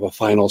going to have a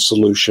final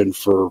solution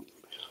for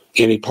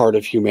any part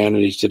of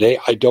humanity today.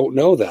 I don't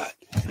know that.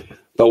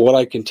 But what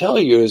I can tell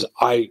you is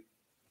I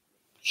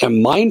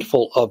am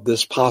mindful of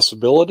this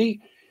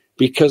possibility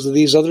because of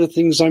these other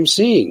things I'm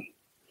seeing.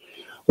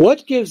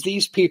 What gives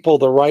these people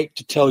the right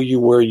to tell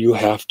you where you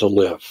have to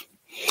live?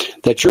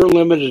 That you're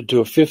limited to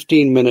a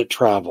 15-minute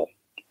travel?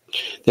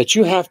 That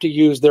you have to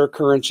use their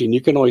currency and you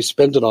can only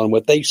spend it on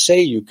what they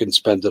say you can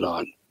spend it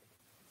on?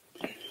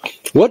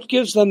 What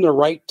gives them the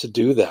right to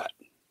do that?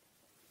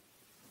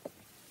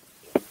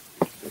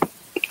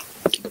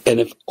 And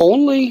if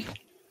only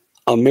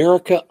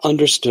America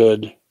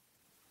understood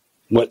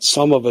what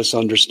some of us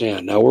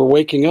understand. Now we're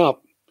waking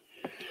up,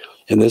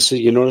 and this is,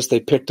 you notice they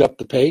picked up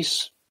the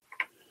pace?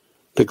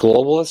 The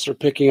globalists are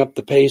picking up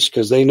the pace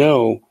because they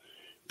know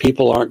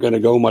people aren't going to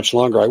go much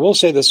longer. I will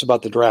say this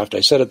about the draft.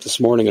 I said it this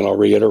morning, and I'll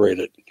reiterate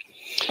it.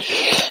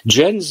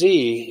 Gen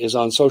Z is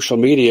on social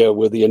media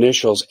with the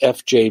initials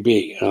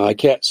FJB. Now, I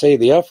can't say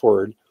the F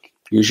word.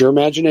 Use your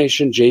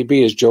imagination.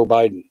 JB is Joe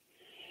Biden.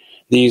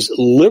 These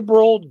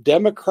liberal,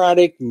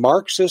 democratic,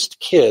 Marxist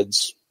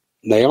kids,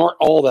 and they aren't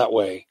all that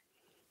way,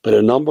 but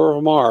a number of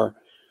them are,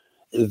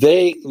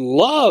 they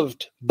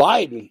loved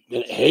Biden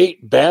and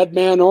hate Bad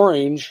Man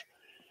Orange.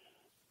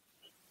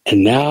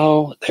 And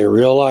now they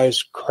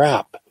realize,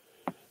 crap,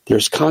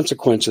 there's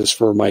consequences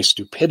for my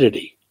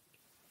stupidity.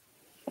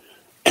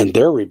 And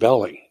they're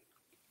rebelling.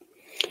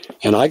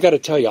 And I got to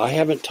tell you, I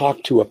haven't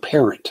talked to a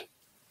parent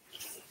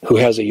who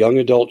has a young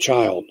adult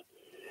child.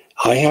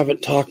 I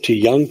haven't talked to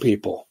young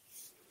people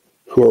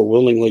who are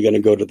willingly going to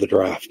go to the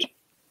draft.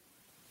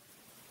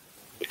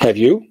 Have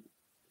you?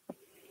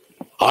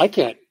 I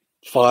can't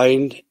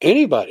find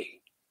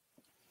anybody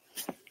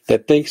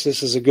that thinks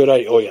this is a good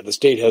idea. Oh, yeah, the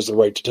state has the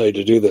right to tell you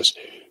to do this.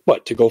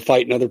 What, to go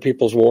fight in other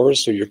people's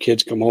wars so your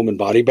kids come home in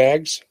body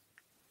bags?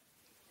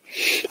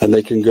 And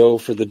they can go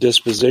for the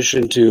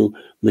disposition to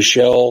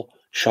Michelle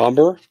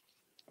Schomburg,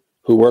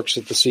 who works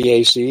at the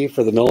CAC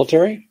for the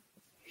military?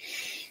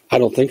 I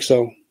don't think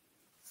so.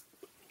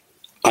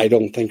 I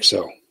don't think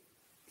so.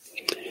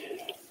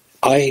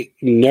 I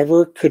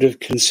never could have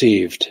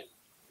conceived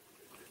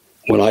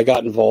when I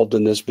got involved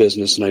in this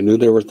business and I knew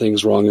there were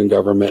things wrong in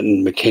government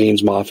and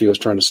McCain's mafia was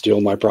trying to steal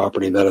my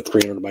property and that of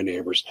 300 of my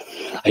neighbors.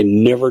 I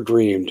never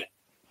dreamed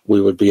we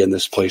would be in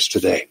this place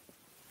today.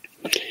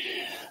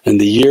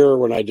 And the year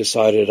when I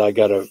decided I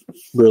got to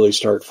really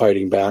start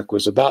fighting back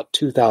was about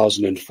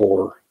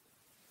 2004.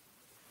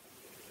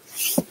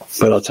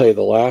 But I'll tell you,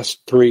 the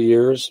last 3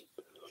 years,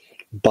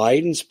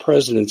 Biden's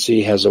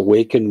presidency has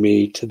awakened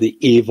me to the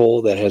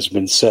evil that has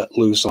been set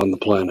loose on the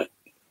planet.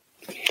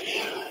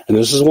 And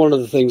this is one of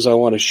the things I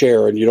want to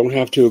share, and you don't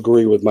have to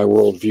agree with my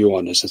worldview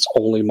on this. It's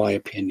only my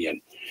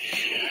opinion.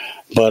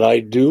 But I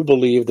do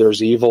believe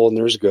there's evil and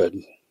there's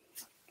good.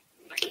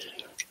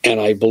 And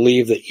I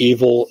believe that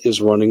evil is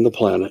running the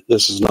planet.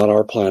 This is not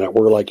our planet.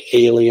 We're like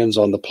aliens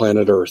on the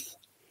planet Earth.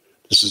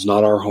 This is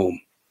not our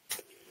home.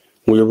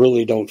 We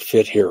really don't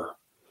fit here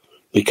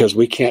because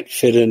we can't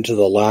fit into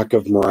the lack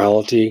of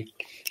morality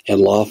and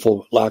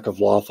lack of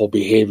lawful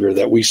behavior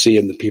that we see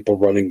in the people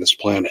running this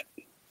planet.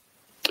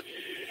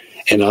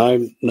 And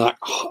I'm not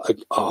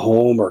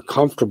home or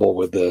comfortable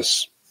with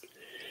this.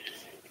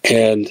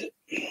 And,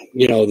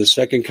 the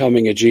second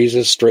coming of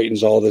Jesus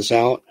straightens all this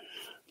out,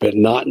 but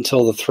not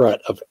until the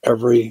threat of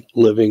every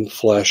living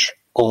flesh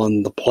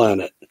on the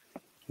planet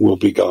will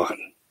be gone.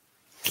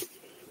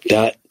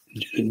 That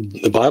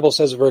the Bible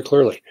says it very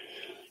clearly.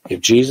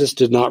 If Jesus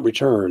did not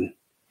return,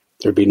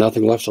 there'd be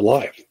nothing left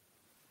alive.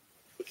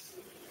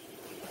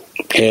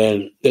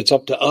 And it's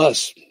up to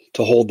us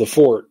to hold the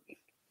fort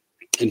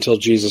until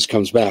Jesus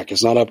comes back.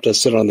 It's not up to us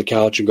to sit on the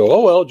couch and go,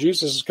 oh, well,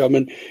 Jesus is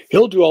coming.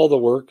 He'll do all the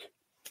work.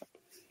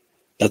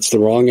 That's the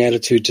wrong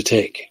attitude to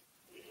take.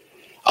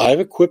 I've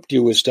equipped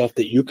you with stuff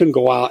that you can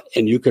go out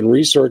and you can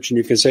research and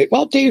you can say,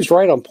 well, Dave's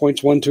right on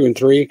points 1, 2, and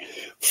 3.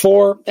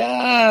 4,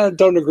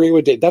 don't agree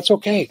with Dave. That's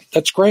okay.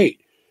 That's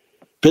great.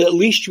 But at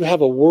least you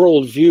have a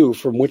worldview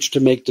from which to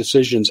make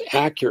decisions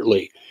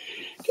accurately.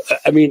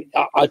 I mean,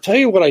 I'll tell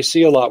you what I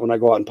see a lot when I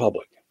go out in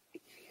public.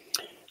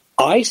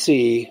 I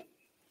see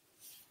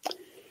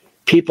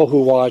people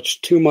who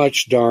watch too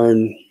much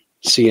darn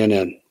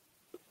CNN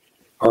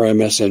or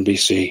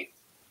MSNBC.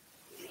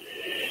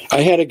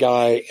 I had a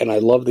guy, and I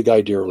love the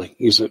guy dearly.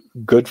 He's a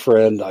good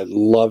friend. I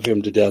love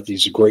him to death.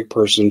 He's a great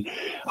person.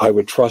 I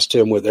would trust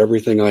him with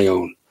everything I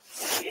own.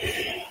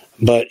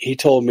 But he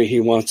told me he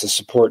wants to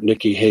support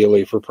Nikki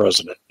Haley for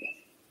president.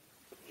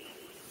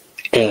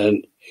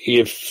 And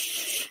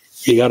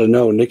if you got to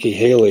know, Nikki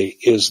Haley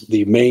is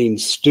the main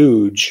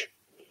stooge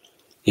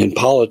in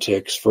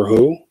politics for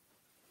who?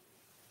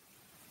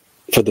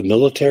 For the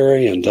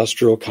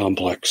military-industrial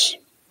complex.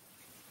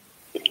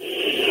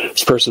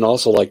 This person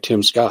also liked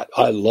Tim Scott.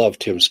 I love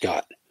Tim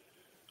Scott.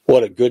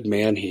 What a good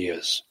man he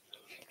is.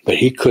 But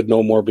he could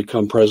no more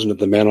become president of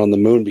the Man on the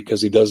Moon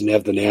because he doesn't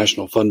have the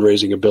national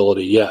fundraising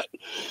ability yet.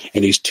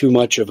 And he's too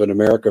much of an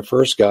America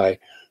First guy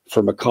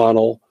for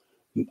McConnell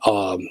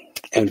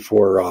and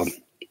for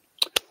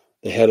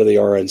the head of the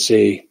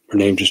RNC. Her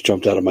name just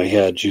jumped out of my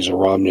head. She's a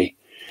Romney.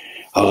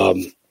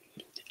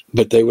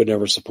 But they would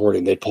never support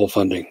him. They'd pull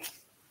funding.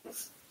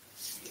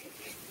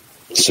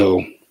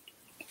 So,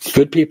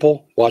 good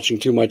people watching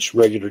too much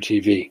regular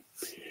TV.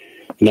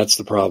 And that's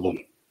the problem.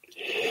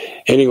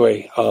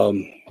 Anyway,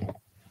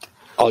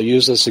 I'll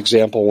use this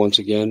example once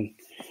again.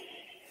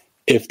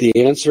 If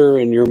the answer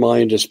in your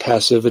mind is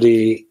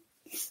passivity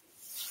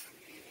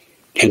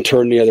and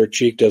turn the other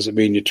cheek doesn't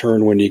mean you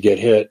turn when you get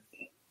hit.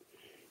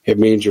 It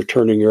means you're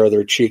turning your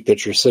other cheek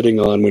that you're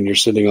sitting on when you're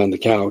sitting on the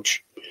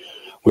couch.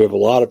 We have a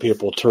lot of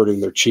people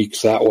turning their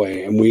cheeks that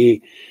way. And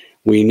we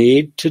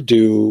need to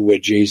do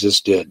what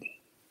Jesus did.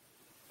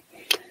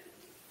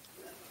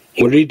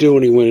 What did he do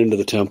when he went into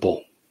the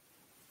temple?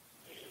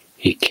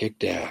 He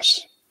kicked ass.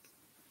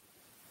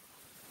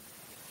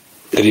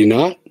 Did he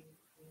not?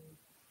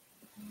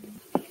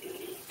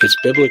 It's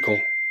biblical.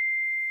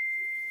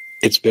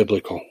 It's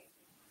biblical.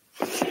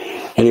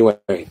 Anyway,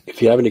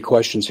 if you have any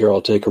questions here,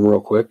 I'll take them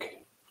real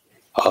quick.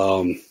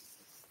 I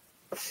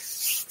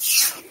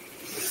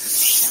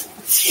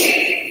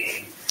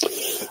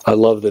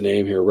love the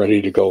name here,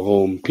 Ready to Go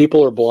Home.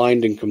 People are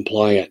blind and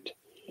compliant.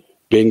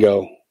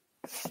 Bingo.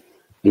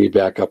 Let me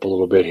back up a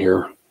little bit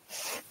here.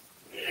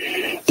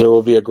 There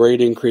will be a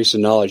great increase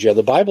in knowledge. Yeah,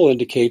 the Bible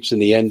indicates in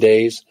the end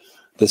days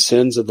the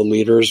sins of the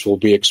leaders will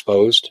be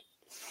exposed.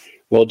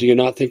 Well, do you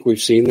not think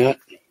we've seen that?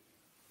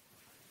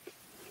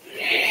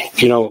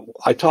 You know,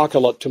 I talk a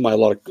lot of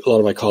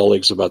my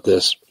colleagues about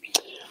this.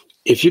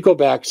 If you go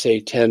back, say,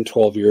 10,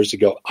 12 years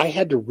ago, I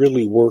had to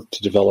really work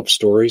to develop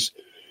stories.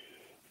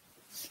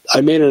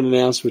 I made an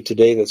announcement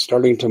today that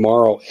starting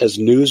tomorrow, as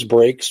news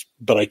breaks,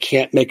 but I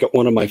can't make it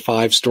one of my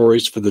 5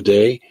 stories for the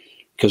day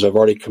because I've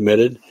already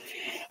committed,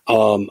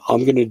 I'm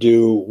going to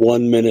do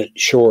 1-minute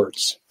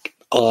shorts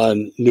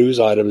on news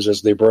items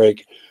as they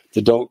break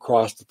that don't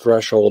cross the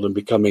threshold and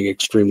becoming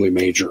extremely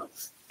major.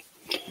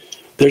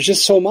 There's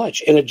just so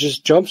much, and it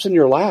just jumps in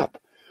your lap.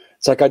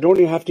 It's like I don't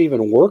even have to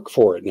even work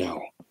for it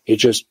now. It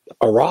just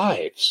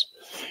arrives.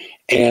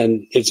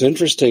 And it's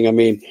interesting. I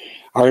mean,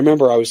 I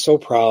remember I was so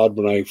proud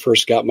when I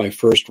first got my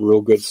first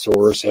real good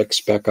source,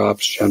 ex-Spec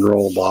Ops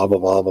General, blah, blah,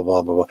 blah, blah,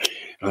 blah, blah.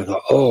 And I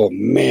thought, oh,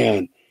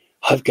 man,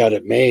 I've got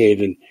it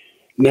made. And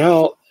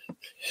now,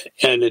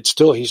 and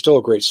he's still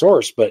a great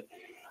source, but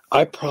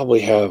I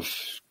probably have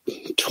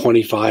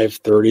 25,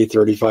 30,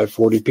 35,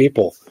 40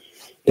 people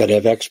that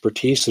have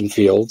expertise in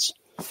fields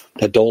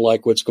that don't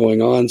like what's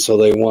going on, so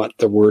they want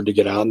the word to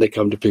get out, and they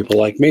come to people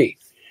like me.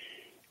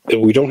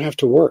 We don't have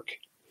to work.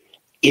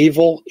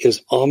 Evil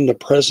is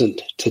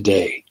omnipresent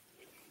today.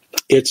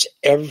 It's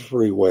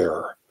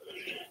everywhere.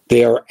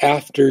 They are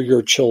after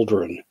your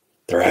children.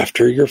 They're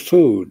after your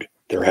food.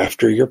 They're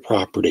after your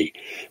property.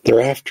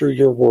 They're after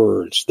your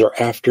words.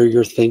 They're after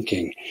your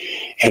thinking.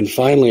 And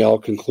finally, I'll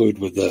conclude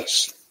with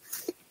this.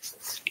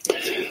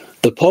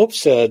 The Pope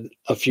said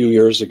a few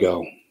years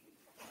ago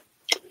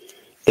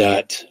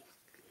that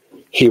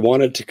he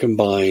wanted to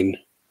combine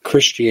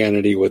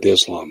Christianity with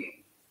Islam.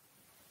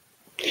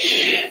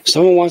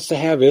 Someone wants to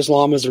have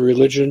Islam as a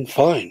religion,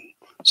 fine.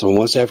 Someone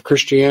wants to have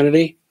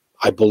Christianity,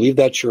 I believe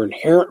that's your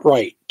inherent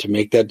right to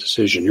make that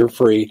decision. You're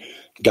free.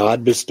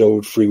 God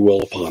bestowed free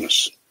will upon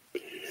us.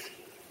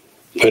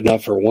 But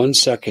not for 1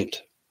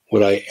 second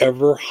would I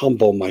ever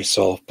humble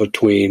myself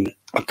between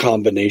a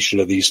combination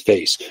of these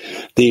faiths.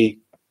 The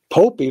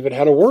Pope even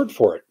had a word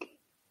for it. Do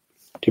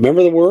you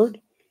remember the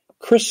word?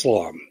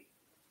 Chrislam.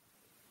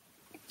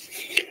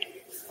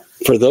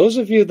 For those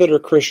of you that are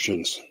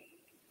Christians,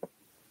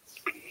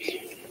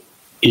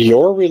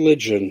 your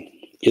religion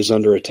is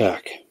under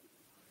attack.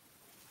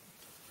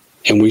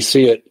 And we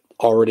see it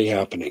already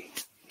happening.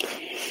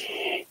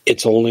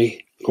 It's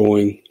only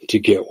going to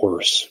get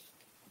worse.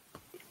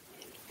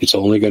 It's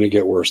only going to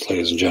get worse,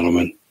 ladies and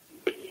gentlemen.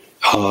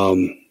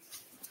 And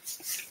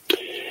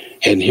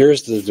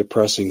here's the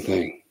depressing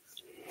thing.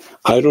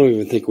 I don't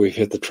even think we've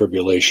hit the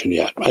tribulation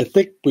yet. I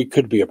think we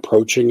could be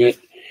approaching it,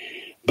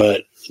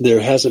 but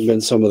there hasn't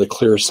been some of the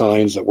clear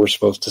signs that we're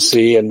supposed to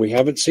see, and we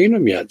haven't seen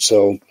them yet.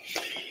 So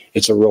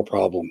it's a real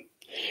problem.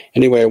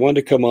 Anyway, I wanted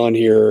to come on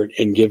here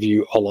and give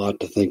you a lot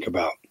to think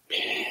about.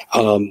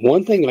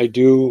 One thing I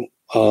do,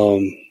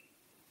 one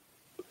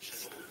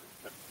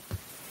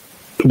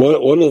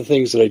of the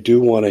things that I do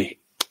want to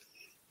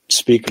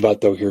speak about,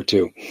 though, here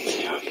too,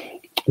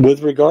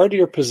 with regard to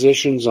your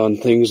positions on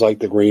things like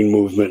the green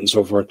movement and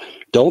so forth,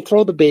 don't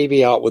throw the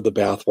baby out with the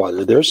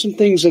bathwater. There's some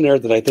things in there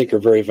that I think are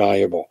very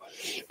valuable.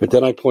 But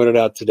then I pointed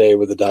out today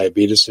with the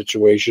diabetes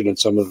situation and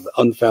some of the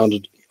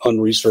unfounded,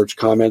 unresearched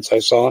comments I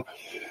saw.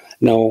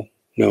 No.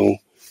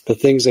 The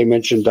things they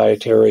mentioned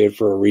dietarian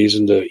for a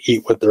reason to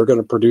eat what they're going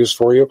to produce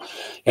for you.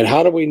 And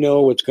how do we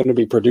know what's going to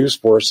be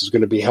produced for us is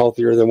going to be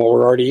healthier than what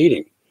we're already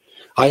eating?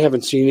 I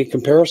haven't seen any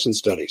comparison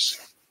studies.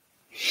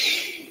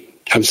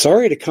 I'm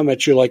sorry to come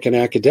at you like an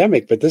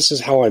academic, but this is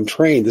how I'm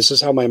trained. This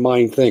is how my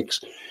mind thinks.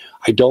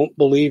 I don't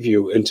believe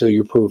you until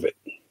you prove it.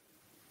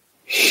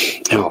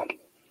 Now,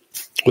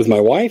 with my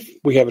wife,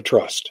 we have a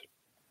trust.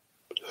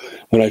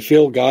 When I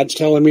feel God's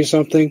telling me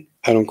something,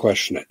 I don't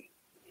question it.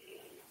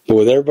 But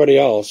with everybody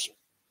else,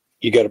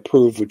 you got to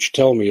prove what you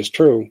tell me is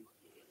true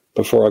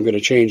before I'm going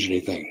to change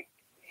anything.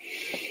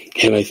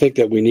 And I think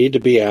that we need to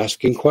be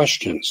asking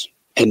questions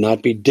and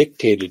not be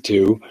dictated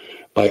to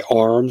by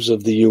arms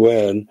of the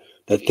UN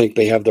that think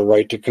they have the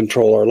right to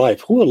control our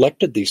life. Who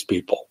elected these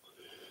people?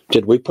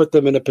 Did we put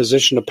them in a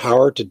position of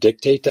power to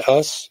dictate to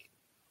us?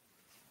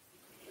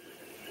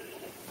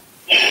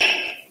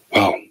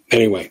 Well,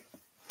 anyway,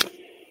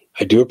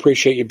 I do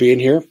appreciate you being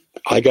here.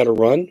 I got to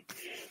run.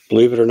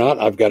 Believe it or not,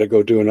 I've got to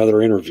go do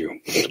another interview.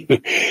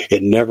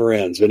 It never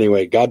ends.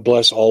 Anyway, God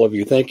bless all of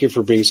you. Thank you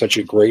for being such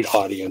a great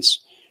audience.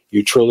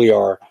 You truly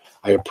are.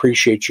 I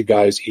appreciate you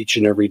guys each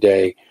and every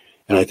day.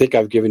 And I think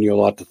I've given you a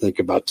lot to think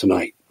about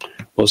tonight.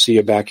 We'll see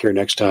you back here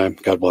next time.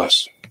 God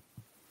bless.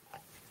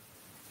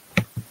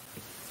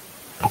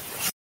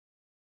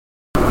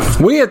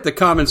 We at the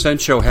Common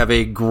Sense Show have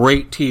a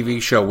great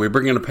TV show. We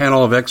bring in a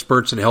panel of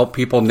experts that help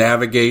people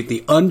navigate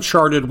the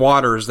uncharted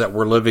waters that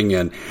we're living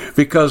in.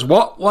 Because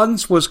what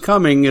once was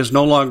coming is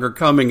no longer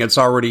coming. It's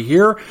already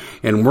here,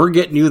 and we're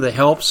getting you the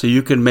help so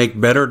you can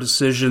make better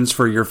decisions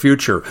for your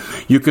future.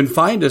 You can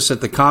find us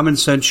at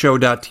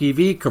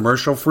thecommonsenseshow.tv,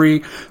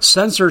 commercial-free,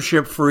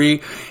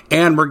 censorship-free,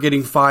 and we're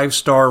getting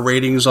 5-star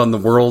ratings on the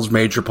world's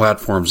major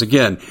platforms.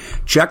 Again,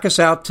 check us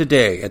out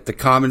today at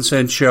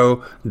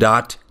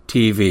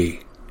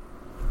thecommonsenseshow.tv.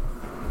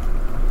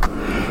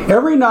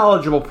 Every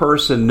knowledgeable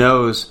person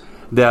knows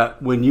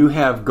that when you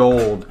have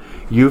gold,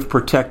 you've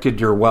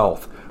protected your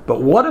wealth.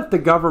 But what if the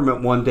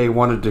government one day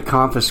wanted to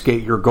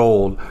confiscate your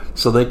gold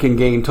so they can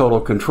gain total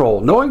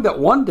control, knowing that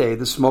one day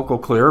the smoke will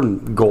clear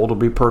and gold will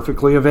be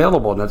perfectly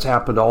available, and that's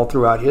happened all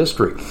throughout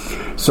history.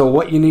 So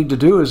what you need to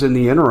do is, in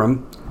the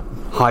interim,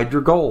 hide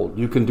your gold.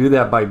 You can do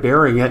that by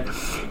burying it.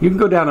 You can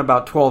go down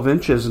about 12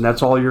 inches, and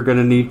that's all you're going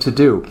to need to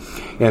do.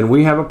 And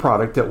we have a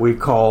product that we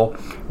call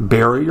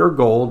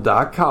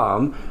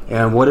buryyourgold.com,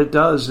 and what it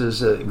does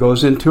is it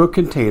goes into a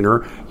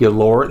container. You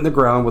lower it in the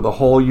ground with a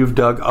hole you've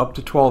dug up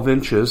to 12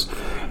 inches.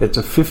 It's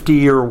a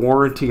 50-year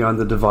warranty on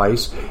the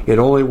device. It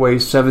only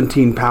weighs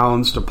 17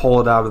 pounds to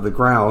pull it out of the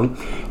ground,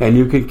 and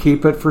you can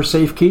keep it for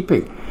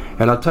safekeeping.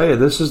 And I'll tell you,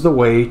 this is the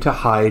way to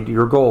hide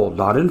your gold,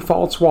 not in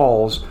false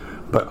walls,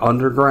 but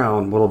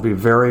underground, will be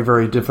very,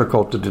 very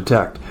difficult to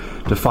detect.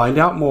 To find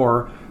out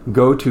more,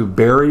 go to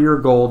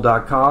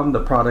buryyourgold.com. The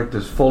product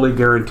is fully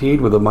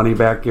guaranteed with a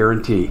money-back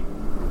guarantee.